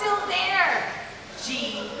 he's still there.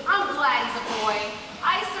 Gee, I'm glad he's a boy.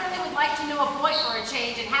 I certainly would like to know a boy for a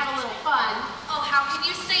change and have a little fun. Oh, how can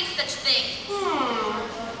you say such things?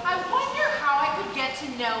 I wonder how I could get to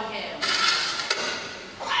know him.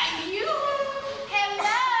 You?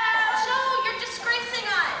 Hello? Joe, you're disgracing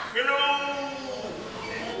us. Hello!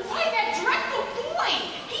 Why, that dreadful boy!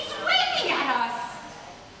 He's waving at us!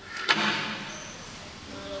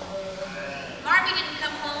 Marmy didn't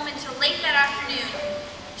come home until late that afternoon.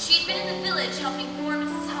 She'd been in the village helping poor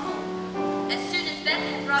Mrs. Hummel. As soon as Beth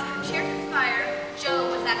had brought her chair to the fire,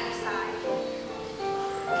 Joe was at her side.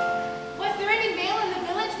 Was there any mail in the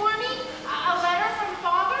village, Marmy? A letter from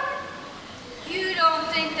Father? You don't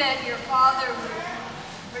think that your father would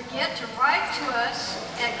forget to write to us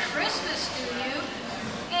at Christmas, do you?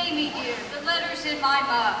 Amy, dear, the letter's in my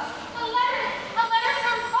muff. A letter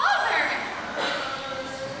from Father!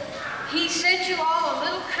 He sent you all a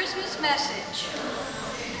little Christmas message.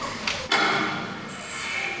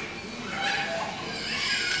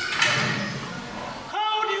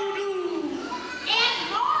 How do you do? Aunt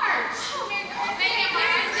March! Oh, Merry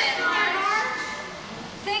Christmas, Aunt March.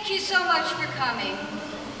 Thank you so much for coming.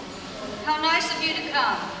 How nice of you to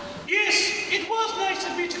come. Yes, it was nice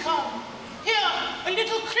of you to come. Here, a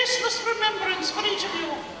little Christmas remembrance for each of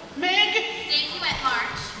you. Meg. Thank you, Aunt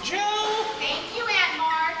March. Joe. Thank you, Aunt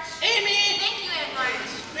March. Amy. Thank you, Aunt March.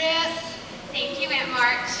 Beth. Thank you, Aunt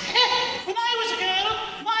March. When I was a girl,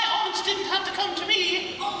 my aunts didn't have to come to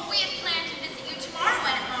me. Oh, we had planned to visit you tomorrow,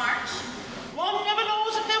 Aunt March. One never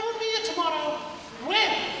knows if there will be a tomorrow.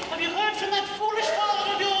 Well, have you heard from that foolish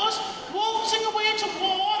father of yours, waltzing away to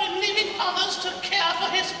war and leaving others to care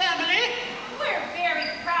for his family? We're very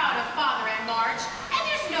proud of Father and March, and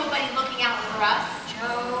there's nobody looking out for us.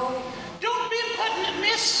 Joe. Don't be impertinent,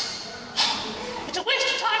 miss. It's a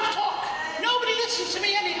waste of time to talk. Nobody listens to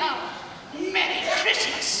me anyhow. Merry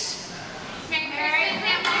Christmas. Merry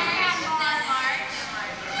Christmas, Aunt March.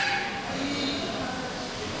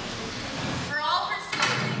 For all her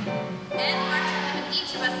schooling, Aunt March had given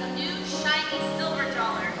each of us a new, shiny silver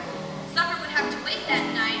dollar. Supper would have to wait that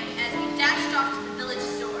night as we dashed off to the village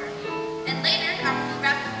store. And later, after we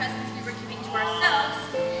wrapped the presents we were giving to ourselves,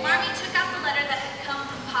 Marmy took out the letter that had come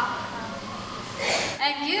from Papa.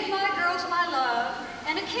 And give my girls my love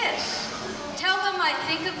and a kiss. Tell them I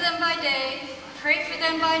think of them by day, pray for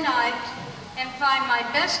them by night, and find my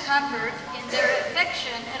best comfort in their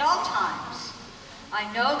affection at all times. I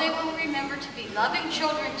know they will remember to be loving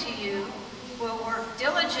children to you, will work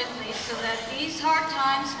diligently so that these hard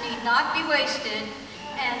times need not be wasted,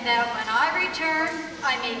 and that when I return,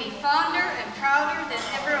 I may be fonder and prouder than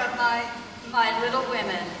ever of my little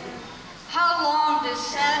women. How long this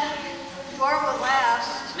sad war will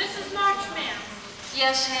last? Mrs. March, ma'am.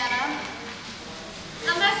 Yes, Hannah?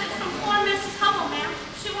 A message from poor Mrs. Hummel, ma'am.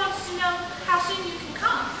 She wants to know how soon you can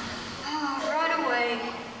come. Oh, right away.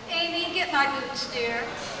 Amy, get my boots, dear.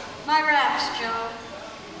 My wraps, Joe.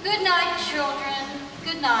 Good night, children.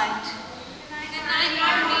 Good night. Good night,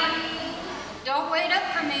 Marmy. Don't wait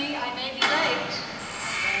up for me. I may be late.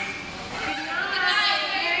 Good night.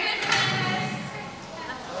 Merry Christmas.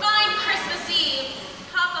 A fine Christmas Eve.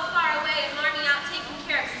 Papa far away and Marmy out taking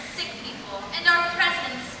care of sick people. And our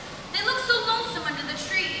presents. They look so lonesome under the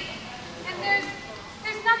tree. And there's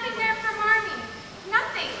nothing there for Marmy.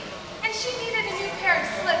 Nothing. And she needed a new pair of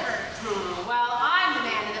slippers. Well, I'm the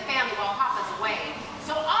man in the family while Papa's away,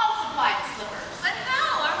 so I'll supply the slippers. But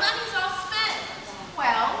how? Our money's all spent.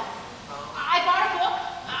 Well, I bought a book.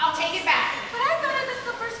 I'll take it back. But I thought of the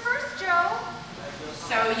slippers first, Joe.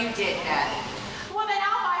 So you did, Patty. Well, then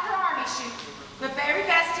I'll buy her army shoes. The very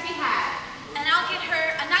best to be had. And I'll get her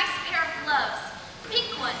a nice pair of gloves.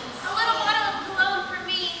 Pink ones. A little bottle of cologne for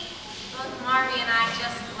me. Both Marmy and I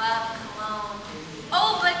just love cologne.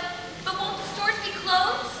 Oh, but won't the stores be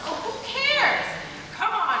closed? Oh, who cares?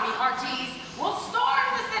 Come on, me hearties. We'll storm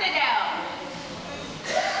the Citadel.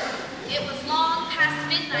 It was long past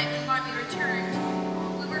midnight when Marmy returned.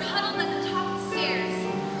 We were huddled at the top of the stairs.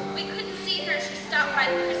 We couldn't see her as she stopped by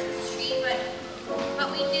the Christmas tree,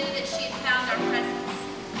 but we knew that she had found our presents.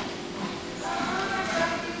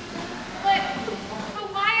 But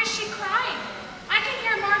why is she crying? I can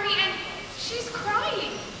hear Marmy and she's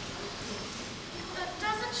crying.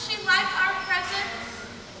 Doesn't she like our presents?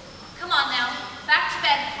 Come on now, back to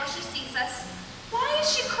bed before she sees us. Why is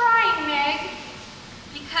she crying, Meg?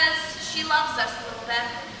 Because she loves us, little Beth.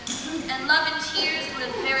 And love and tears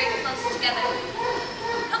live very close together.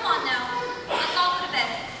 Come on now, let's all go to bed.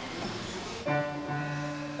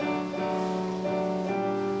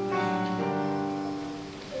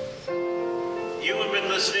 You have been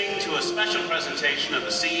listening to a special presentation of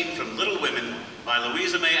the scene from Little Women by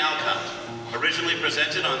Louisa May Alcott, originally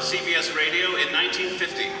presented on CBS Radio in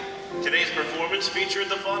 1950. Today's performance featured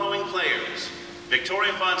the following players: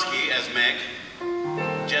 Victoria Fonsky as Meg,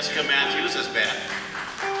 Jessica Matthews as Beth,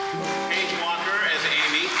 Paige Walker as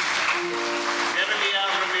Amy, Debbie Leal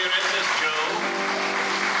Ramirez as Joe,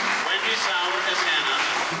 Wendy Sauer as Hannah,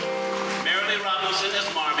 Marilee Robinson as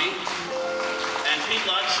Marmy, and Pete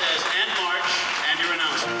Lutz as Aunt March and your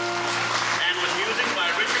announcer. And with music by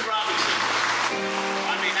Richard Robinson.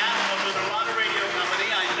 On behalf of the Narada Radio Company,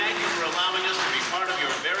 I thank you for allowing us to be part of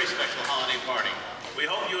your very special holiday party. We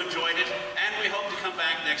hope you enjoyed it, and we hope to come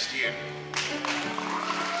back next year.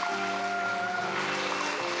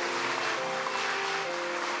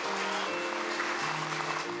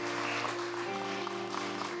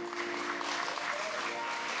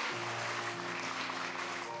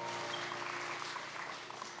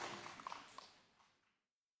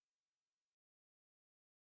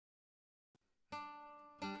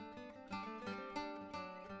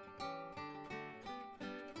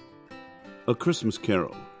 A Christmas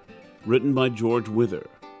Carol, written by George Wither,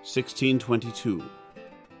 1622.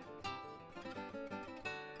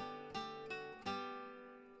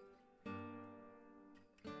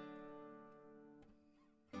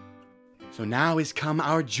 So now is come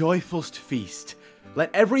our joyfulst feast.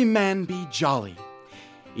 Let every man be jolly.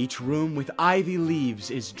 Each room with ivy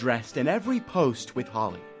leaves is dressed, and every post with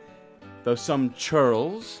holly. Though some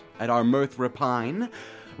churls at our mirth repine,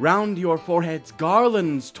 round your foreheads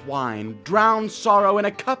garlands twine, drown sorrow in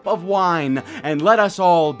a cup of wine, and let us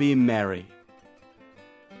all be merry.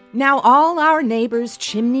 Now all our neighbors'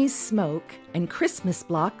 chimneys smoke, and Christmas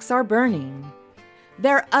blocks are burning.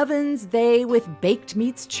 Their ovens they with baked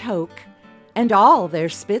meats choke, and all their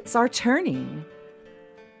spits are turning.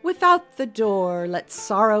 Without the door let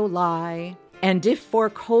sorrow lie, and if for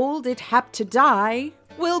cold it hap to die,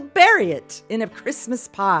 we'll bury it in a Christmas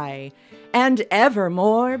pie, and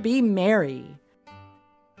evermore be merry.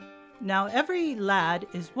 Now every lad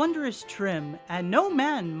is wondrous trim, and no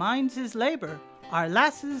man minds his labor. Our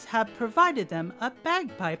lasses have provided them a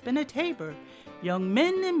bagpipe and a tabor. Young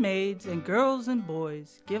men and maids and girls and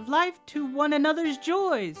boys give life to one another's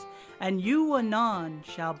joys, and you anon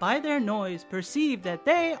shall by their noise perceive that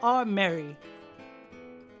they are merry.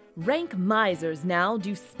 Rank misers now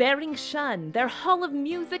do sparing shun, their hull of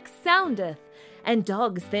music soundeth, and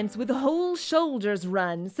dogs thence with whole shoulders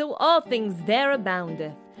run, so all things there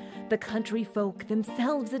aboundeth. The country folk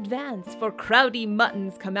themselves advance, for crowdy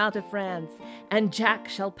muttons come out of France, and Jack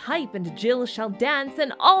shall pipe and Jill shall dance,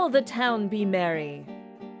 and all the town be merry.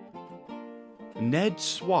 Ned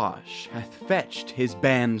Swash hath fetched his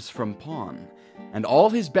bands from pawn, and all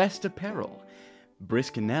his best apparel.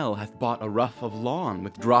 Briskenell hath bought a ruff of lawn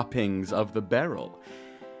with droppings of the beryl.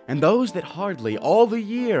 And those that hardly all the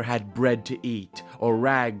year had bread to eat or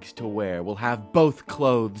rags to wear will have both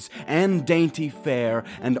clothes and dainty fare,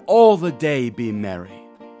 and all the day be merry.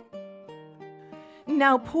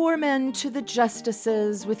 Now poor men to the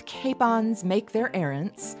justices with capons make their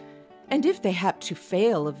errands, and if they hap to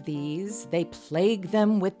fail of these, they plague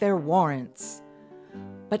them with their warrants.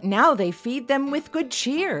 But now they feed them with good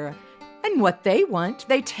cheer, and what they want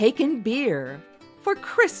they take in beer. For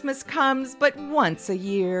Christmas comes but once a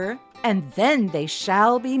year, and then they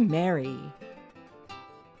shall be merry.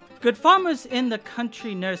 Good farmers in the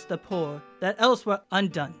country nurse the poor, that else were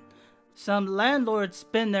undone. Some landlords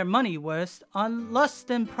spend their money worst on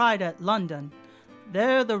lust and pride at London.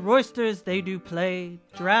 There the roysters they do play,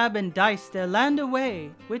 drab and dice their land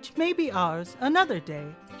away, which may be ours another day.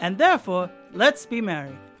 And therefore, let's be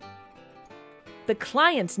merry. The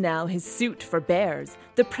client now his suit forbears,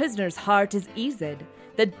 the prisoner's heart is eased,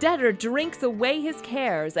 the debtor drinks away his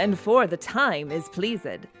cares, and for the time is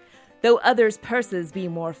pleased. Though others' purses be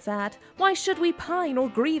more fat, why should we pine or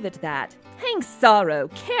grieve at that? Hang sorrow,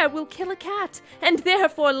 care will kill a cat, and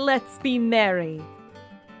therefore let's be merry.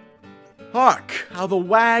 Hark, how the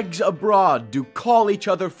wags abroad do call each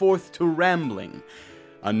other forth to rambling.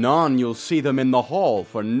 Anon you'll see them in the hall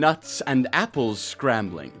for nuts and apples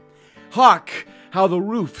scrambling. Hark, how the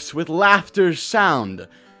roofs with laughter sound.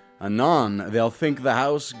 Anon they'll think the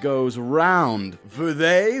house goes round, for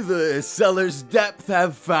they the cellar's depth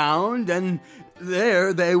have found, and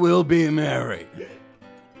there they will be merry.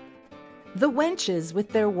 The wenches with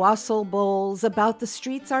their wassail bowls about the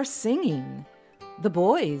streets are singing. The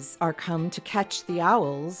boys are come to catch the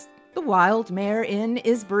owls, the wild mare in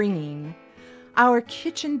is bringing. Our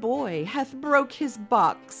kitchen boy hath broke his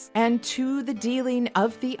box, and to the dealing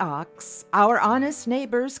of the ox, our honest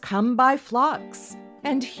neighbors come by flocks,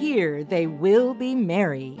 and here they will be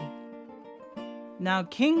merry. Now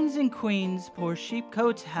kings and queens poor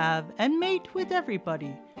sheepcoats have, and mate with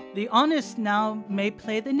everybody. The honest now may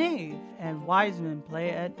play the knave, and wise men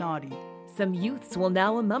play at naughty. Some youths will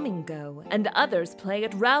now a mumming go, and others play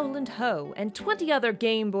at rowel and hoe, and 20 other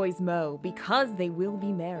game boys mow, because they will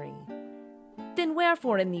be merry. Then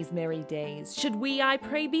wherefore in these merry days should we, I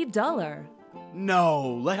pray, be duller?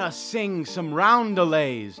 No, let us sing some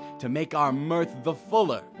roundelays to make our mirth the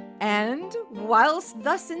fuller. And whilst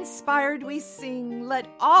thus inspired we sing, let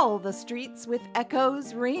all the streets with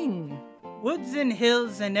echoes ring. Woods and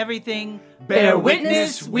hills and everything bear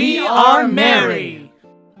witness we are merry.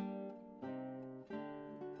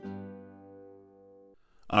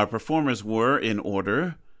 Our performers were, in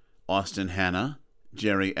order, Austin Hanna,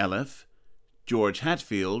 Jerry Elliff, George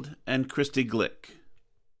Hatfield, and Christy Glick.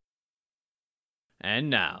 And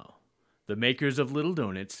now, the makers of Little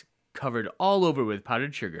Donuts, covered all over with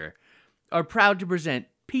powdered sugar, are proud to present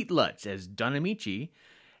Pete Lutz as Don Amici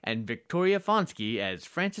and Victoria Fonsky as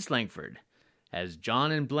Frances Langford, as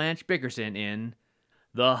John and Blanche Bickerson in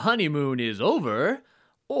The Honeymoon is Over,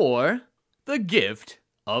 or The Gift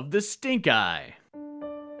of the Stink Eye.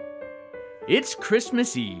 It's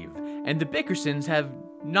Christmas Eve, and the Bickersons have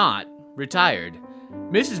not retired.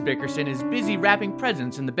 Mrs. Bickerson is busy wrapping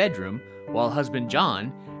presents in the bedroom, while husband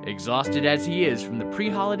John, exhausted as he is from the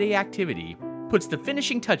pre-holiday activity, puts the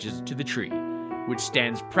finishing touches to the tree, which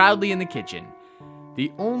stands proudly in the kitchen,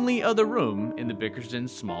 the only other room in the Bickersons'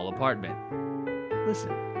 small apartment.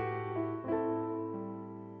 Listen.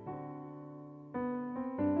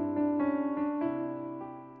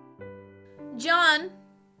 John?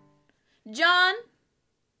 John?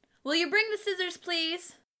 Will you bring the scissors,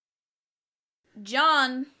 please?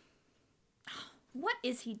 John? What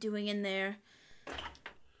is he doing in there?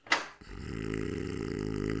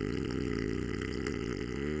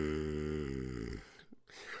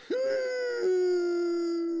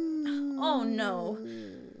 Oh, no.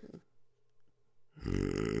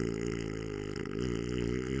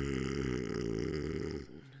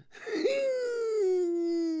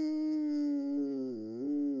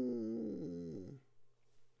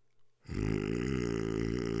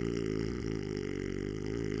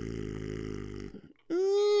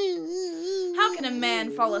 How can a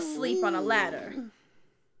man fall asleep on a ladder?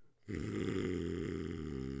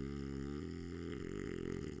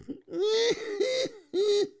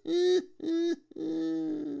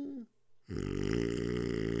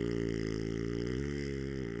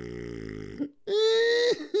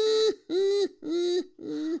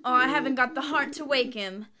 Oh, I haven't got the heart to wake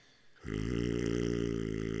him.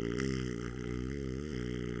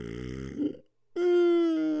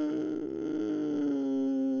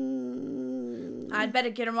 I'd better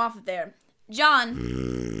get him off of there.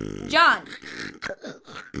 John! John!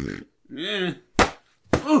 Yeah.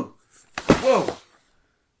 Ooh. Whoa!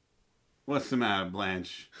 What's the matter,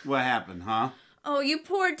 Blanche? What happened, huh? Oh, you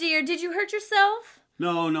poor dear. Did you hurt yourself?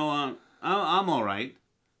 No, I'm all right.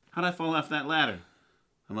 How'd I fall off that ladder?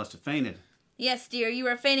 I must have fainted. Yes, dear. You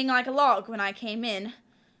were fainting like a log when I came in.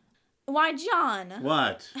 Why, John.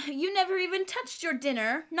 What? You never even touched your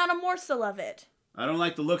dinner. Not a morsel of it. I don't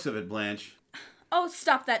like the looks of it, Blanche. Oh,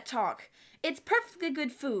 stop that talk. It's perfectly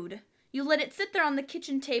good food. You let it sit there on the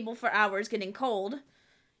kitchen table for hours getting cold.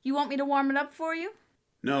 You want me to warm it up for you?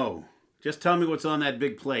 No. Just tell me what's on that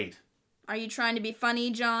big plate. Are you trying to be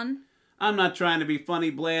funny, John? I'm not trying to be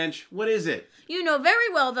funny, Blanche. What is it? You know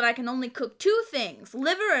very well that I can only cook 2 things,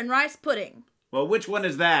 liver and rice pudding. Well, which one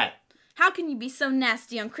is that? How can you be so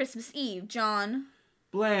nasty on Christmas Eve, John?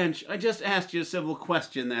 Blanche, I just asked you a civil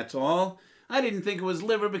question, that's all. I didn't think it was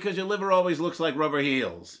liver because your liver always looks like rubber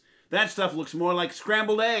heels. That stuff looks more like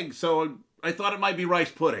scrambled eggs, so I thought it might be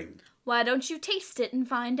rice pudding. Why don't you taste it and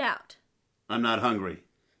find out? I'm not hungry.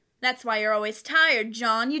 That's why you're always tired,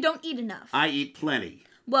 John. You don't eat enough. I eat plenty.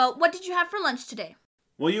 Well, what did you have for lunch today?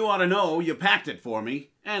 Well, you ought to know. You packed it for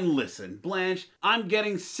me. And listen, Blanche, I'm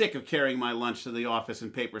getting sick of carrying my lunch to the office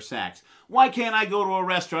in paper sacks. Why can't I go to a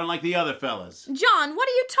restaurant like the other fellas? John, what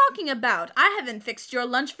are you talking about? I haven't fixed your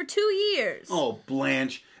lunch for 2 years. Oh,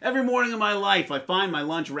 Blanche, every morning of my life I find my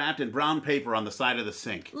lunch wrapped in brown paper on the side of the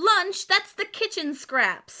sink. Lunch? That's the kitchen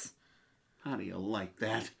scraps. How do you like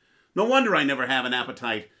that? No wonder I never have an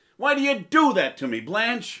appetite. Why do you do that to me,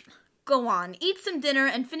 Blanche? Go on, eat some dinner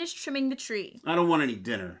and finish trimming the tree. I don't want any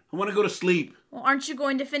dinner. I want to go to sleep. Well, aren't you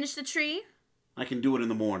going to finish the tree? I can do it in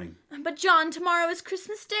the morning. But John, tomorrow is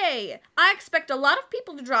Christmas Day. I expect a lot of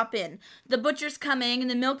people to drop in. The butcher's coming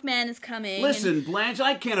and the milkman is coming. Listen, Blanche,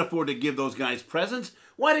 I can't afford to give those guys presents.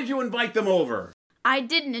 Why did you invite them over? I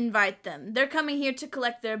didn't invite them. They're coming here to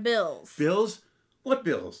collect their bills. Bills? What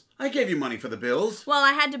bills? I gave you money for the bills. Well,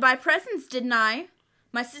 I had to buy presents, didn't I?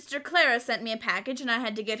 My sister Clara sent me a package and I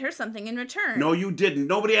had to get her something in return. No, you didn't.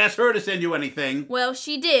 Nobody asked her to send you anything. Well,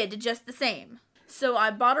 she did, just the same. So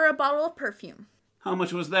I bought her a bottle of perfume. How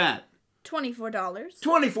much was that? $24.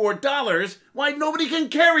 $24? Why, nobody can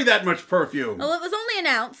carry that much perfume. Well, it was only an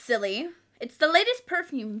ounce, silly. It's the latest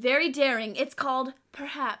perfume, very daring. It's called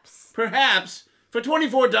Perhaps. Perhaps? For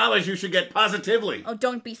 $24 you should get Positively. Oh,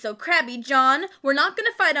 don't be so crabby, John. We're not going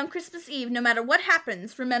to fight on Christmas Eve no matter what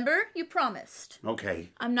happens. Remember? You promised. Okay.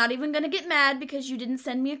 I'm not even going to get mad because you didn't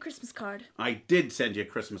send me a Christmas card. I did send you a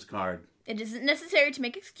Christmas card. It isn't necessary to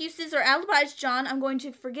make excuses or alibis, John. I'm going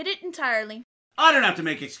to forget it entirely. I don't have to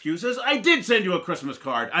make excuses. I did send you a Christmas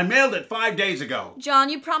card. I mailed it 5 days ago. John,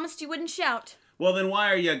 you promised you wouldn't shout. Well, then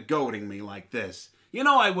why are you goading me like this? You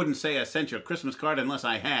know I wouldn't say I sent you a Christmas card unless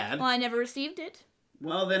I had. Well, I never received it.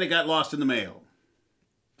 Well, then it got lost in the mail.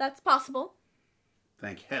 That's possible.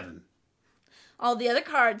 Thank heaven. All the other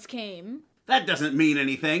cards came. That doesn't mean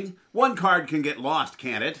anything. One card can get lost,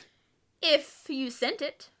 can't it? If you sent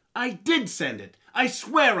it. I did send it. I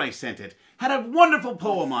swear I sent it. Had a wonderful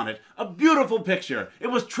poem on it. A beautiful picture. It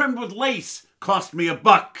was trimmed with lace. Cost me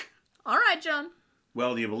 $1. All right, John.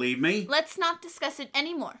 Well, do you believe me? Let's not discuss it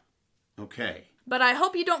anymore. Okay. But I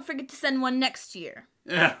hope you don't forget to send one next year.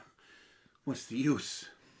 What's the use?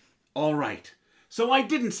 All right. So I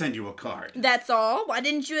didn't send you a card. That's all? Why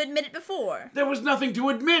didn't you admit it before? There was nothing to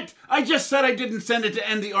admit. I just said I didn't send it to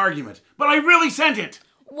end the argument. But I really sent it.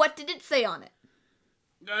 What did it say on it?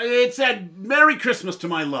 It said, Merry Christmas to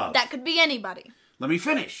my love. That could be anybody. Let me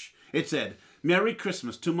finish. It said, Merry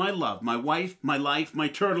Christmas to my love, my wife, my life, my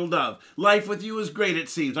turtle dove. Life with you is great, it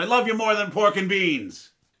seems. I love you more than pork and beans.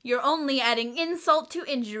 You're only adding insult to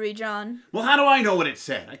injury, John. Well, how do I know what it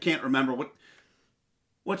said? I can't remember what...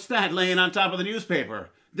 What's that laying on top of the newspaper?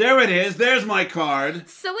 There it is. There's my card.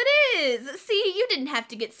 So it is. See, you didn't have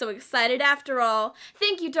to get so excited after all.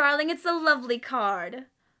 Thank you, darling. It's a lovely card.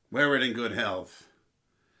 Wear it in good health.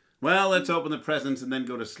 Well, let's open the presents and then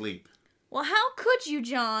go to sleep. Well, how could you,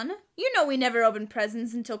 John? You know we never open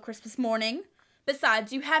presents until Christmas morning.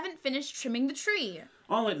 Besides, you haven't finished trimming the tree.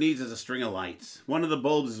 All it needs is a string of lights. One of the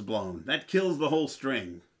bulbs is blown. That kills the whole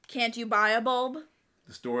string. Can't you buy a bulb?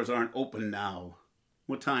 The stores aren't open now.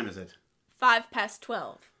 What time is it?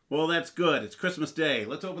 12:05. Well, that's good. It's Christmas Day.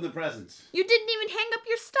 Let's open the presents. You didn't even hang up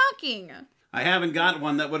your stocking. I haven't got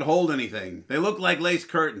one that would hold anything. They look like lace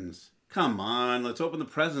curtains. Come on, let's open the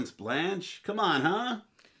presents, Blanche. Come on, huh?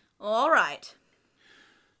 All right.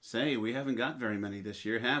 Say, we haven't got very many this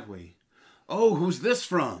year, have we? Oh, who's this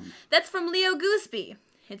from? That's from Leo Gooseby.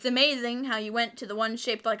 It's amazing how you went to the one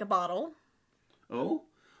shaped like a bottle. Oh?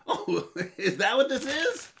 Oh, is that what this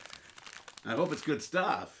is? I hope it's good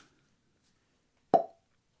stuff.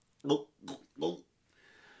 Oh, oh.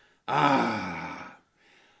 Ah.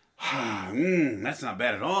 That's not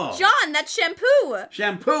bad at all. John, that's shampoo.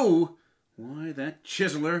 Shampoo? Why, that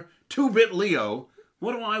chiseler, 2-bit Leo.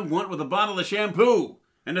 What do I want with a bottle of shampoo?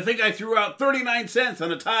 And to think I threw out 39 cents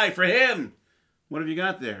on a tie for him. What have you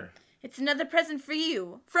got there? It's another present for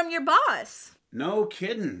you, from your boss. No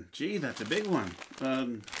kidding. Gee, that's a big one.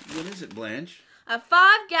 What is it, Blanche? A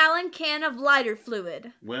 5-gallon can of lighter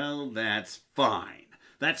fluid. Well, that's fine.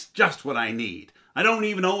 That's just what I need. I don't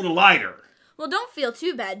even own a lighter. Well, don't feel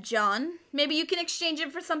too bad, John. Maybe you can exchange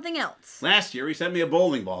it for something else. Last year, he sent me a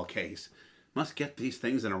bowling ball case. Must get these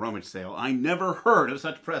things in a rummage sale. I never heard of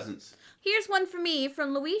such presents. Here's one for me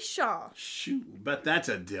from Louise Shaw. Shoo, bet that's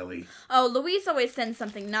a dilly. Oh, Louise always sends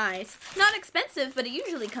something nice. Not expensive, but it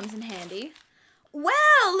usually comes in handy. Wow,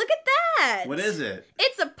 look at that! What is it?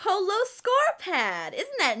 It's a polo score pad.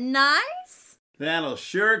 Isn't that nice? That'll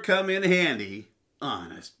sure come in handy.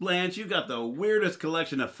 Honest, Blanche, you got the weirdest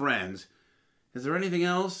collection of friends. Is there anything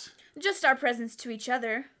else? Just our presents to each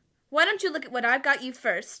other. Why don't you look at what I've got you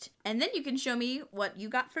first, and then you can show me what you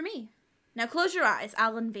got for me. Now close your eyes.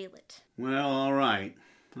 I'll unveil it. Well, all right.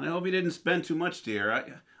 I hope you didn't spend too much,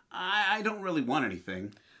 dear. I don't really want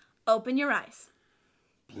anything. Open your eyes.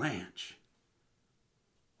 Blanche.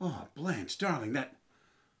 Oh, Blanche, darling,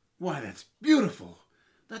 that's beautiful.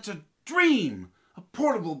 That's a dream. A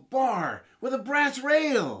portable bar with a brass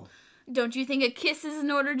rail. Don't you think a kiss is in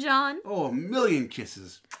order, John? Oh, a million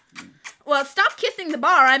kisses. Well, stop kissing the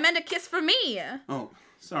bar. I meant a kiss for me. Oh,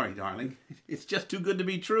 sorry, darling. It's just too good to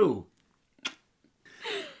be true.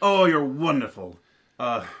 Oh, you're wonderful.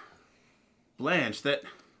 Blanche, that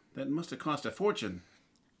must have cost a fortune.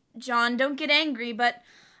 John, don't get angry, but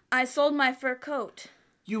I sold my fur coat.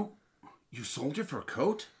 You sold your fur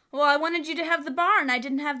coat? Well, I wanted you to have the bar, and I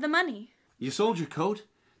didn't have the money. You sold your coat?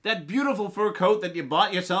 That beautiful fur coat that you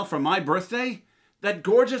bought yourself for my birthday? That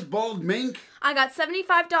gorgeous bald mink? I got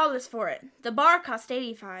 $75 for it. The bar cost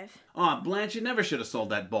 $85. Aw, Blanche, you never should have sold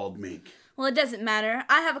that bald mink. Well, it doesn't matter.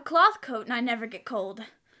 I have a cloth coat, and I never get cold.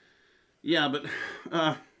 Yeah,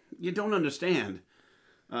 but, you don't understand.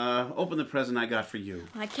 Open the present I got for you.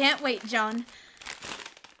 I can't wait, John.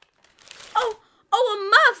 Oh, a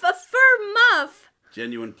muff! A fur muff!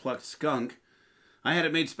 Genuine plucked skunk. I had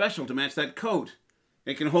it made special to match that coat.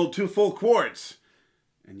 It can hold 2 full quarts.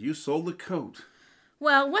 And you sold the coat.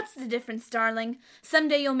 Well, what's the difference, darling?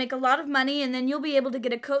 Someday you'll make a lot of money, and then you'll be able to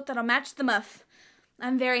get a coat that'll match the muff.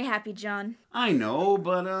 I'm very happy, John. I know,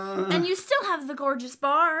 but, And you still have the gorgeous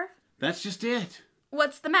bar. That's just it.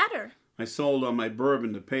 What's the matter? I sold on my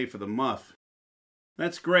bourbon to pay for the muff.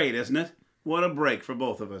 That's great, isn't it? What a break for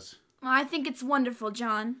both of us. I think it's wonderful,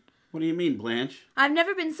 John. What do you mean, Blanche? I've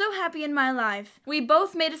never been so happy in my life. We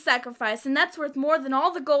both made a sacrifice, and that's worth more than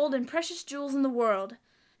all the gold and precious jewels in the world.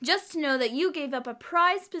 Just to know that you gave up a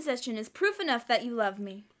prized possession is proof enough that you love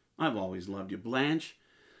me. I've always loved you, Blanche.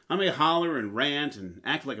 I may holler and rant and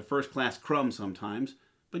act like a first-class crumb sometimes,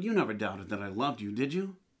 but you never doubted that I loved you, did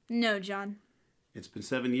you? No, John. It's been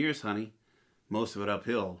 7 years, honey. Most of it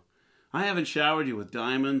uphill. I haven't showered you with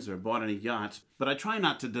diamonds or bought any yachts, but I try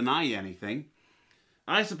not to deny you anything.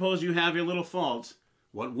 I suppose you have your little faults.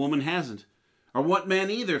 What woman hasn't? Or what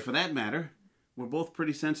man either, for that matter. We're both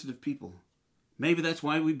pretty sensitive people. Maybe that's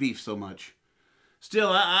why we beef so much. Still,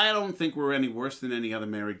 I don't think we're any worse than any other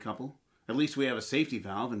married couple. At least we have a safety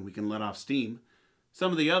valve and we can let off steam.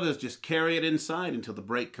 Some of the others just carry it inside until the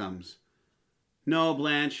break comes. No,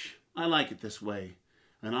 Blanche, I like it this way.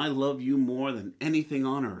 And I love you more than anything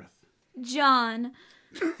on earth. John.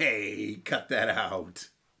 Hey, cut that out.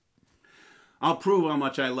 I'll prove how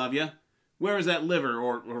much I love you. Where is that liver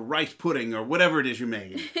or rice pudding or whatever it is you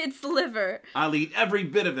made? It's liver. I'll eat every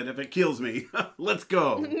bit of it if it kills me. Let's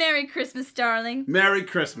go. Merry Christmas, darling. Merry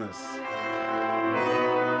Christmas.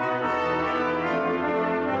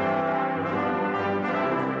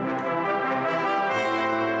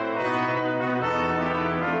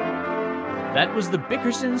 That was the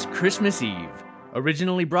Bickersons' Christmas Eve,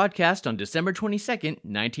 originally broadcast on December 22nd,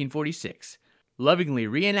 1946, lovingly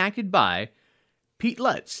reenacted by Pete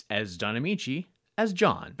Lutz as Don Amici as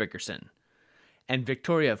John Bickerson, and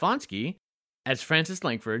Victoria Fonsky as Frances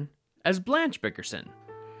Langford as Blanche Bickerson.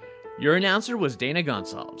 Your announcer was Dana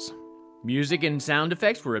Gonsalves. Music and sound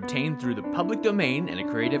effects were obtained through the public domain and a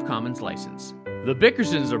Creative Commons license. The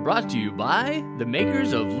Bickersons are brought to you by the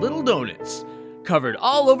makers of Little Donuts, covered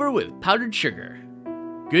all over with powdered sugar.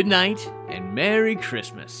 Good night and Merry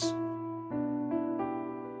Christmas.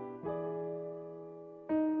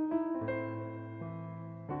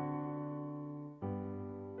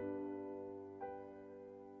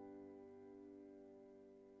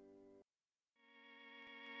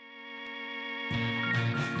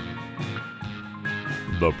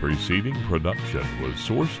 The preceding production was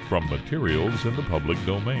sourced from materials in the public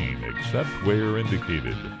domain, except where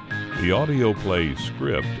indicated. The audio play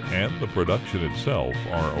script and the production itself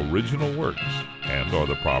are original works and are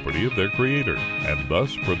the property of their creator, and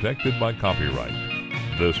thus protected by copyright.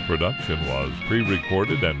 This production was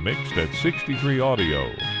pre-recorded and mixed at 63 Audio,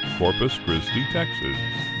 Corpus Christi, Texas.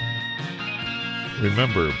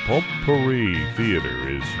 Remember, Potpourri Theater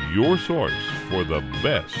is your source for the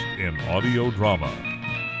best in audio drama.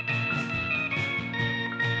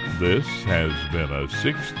 This has been a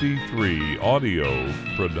 63 Audio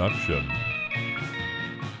production.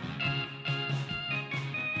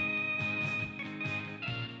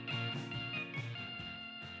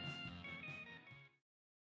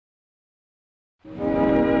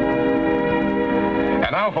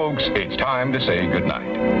 And now, folks, it's time to say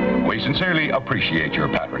goodnight. We sincerely appreciate your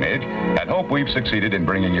patronage and hope we've succeeded in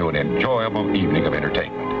bringing you an enjoyable evening of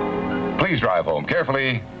entertainment. Please drive home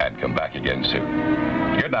carefully and come back again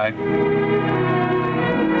soon. Good night.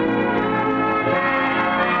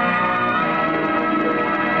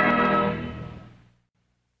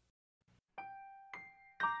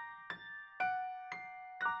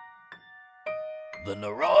 The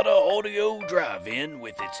Narada Audio Drive-In,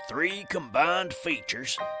 with its 3 combined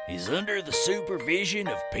features, is under the supervision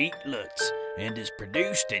of Pete Lutz and is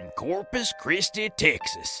produced in Corpus Christi,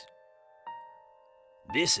 Texas.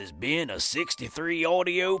 This has been a 63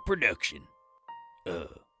 Audio production.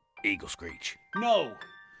 Eagle Screech. No.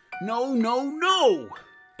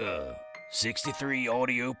 63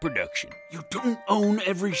 Audio production. You don't own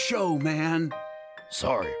every show, man.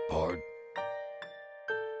 Sorry, pard.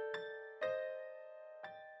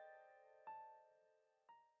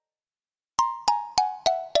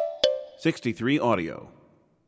 63 Audio.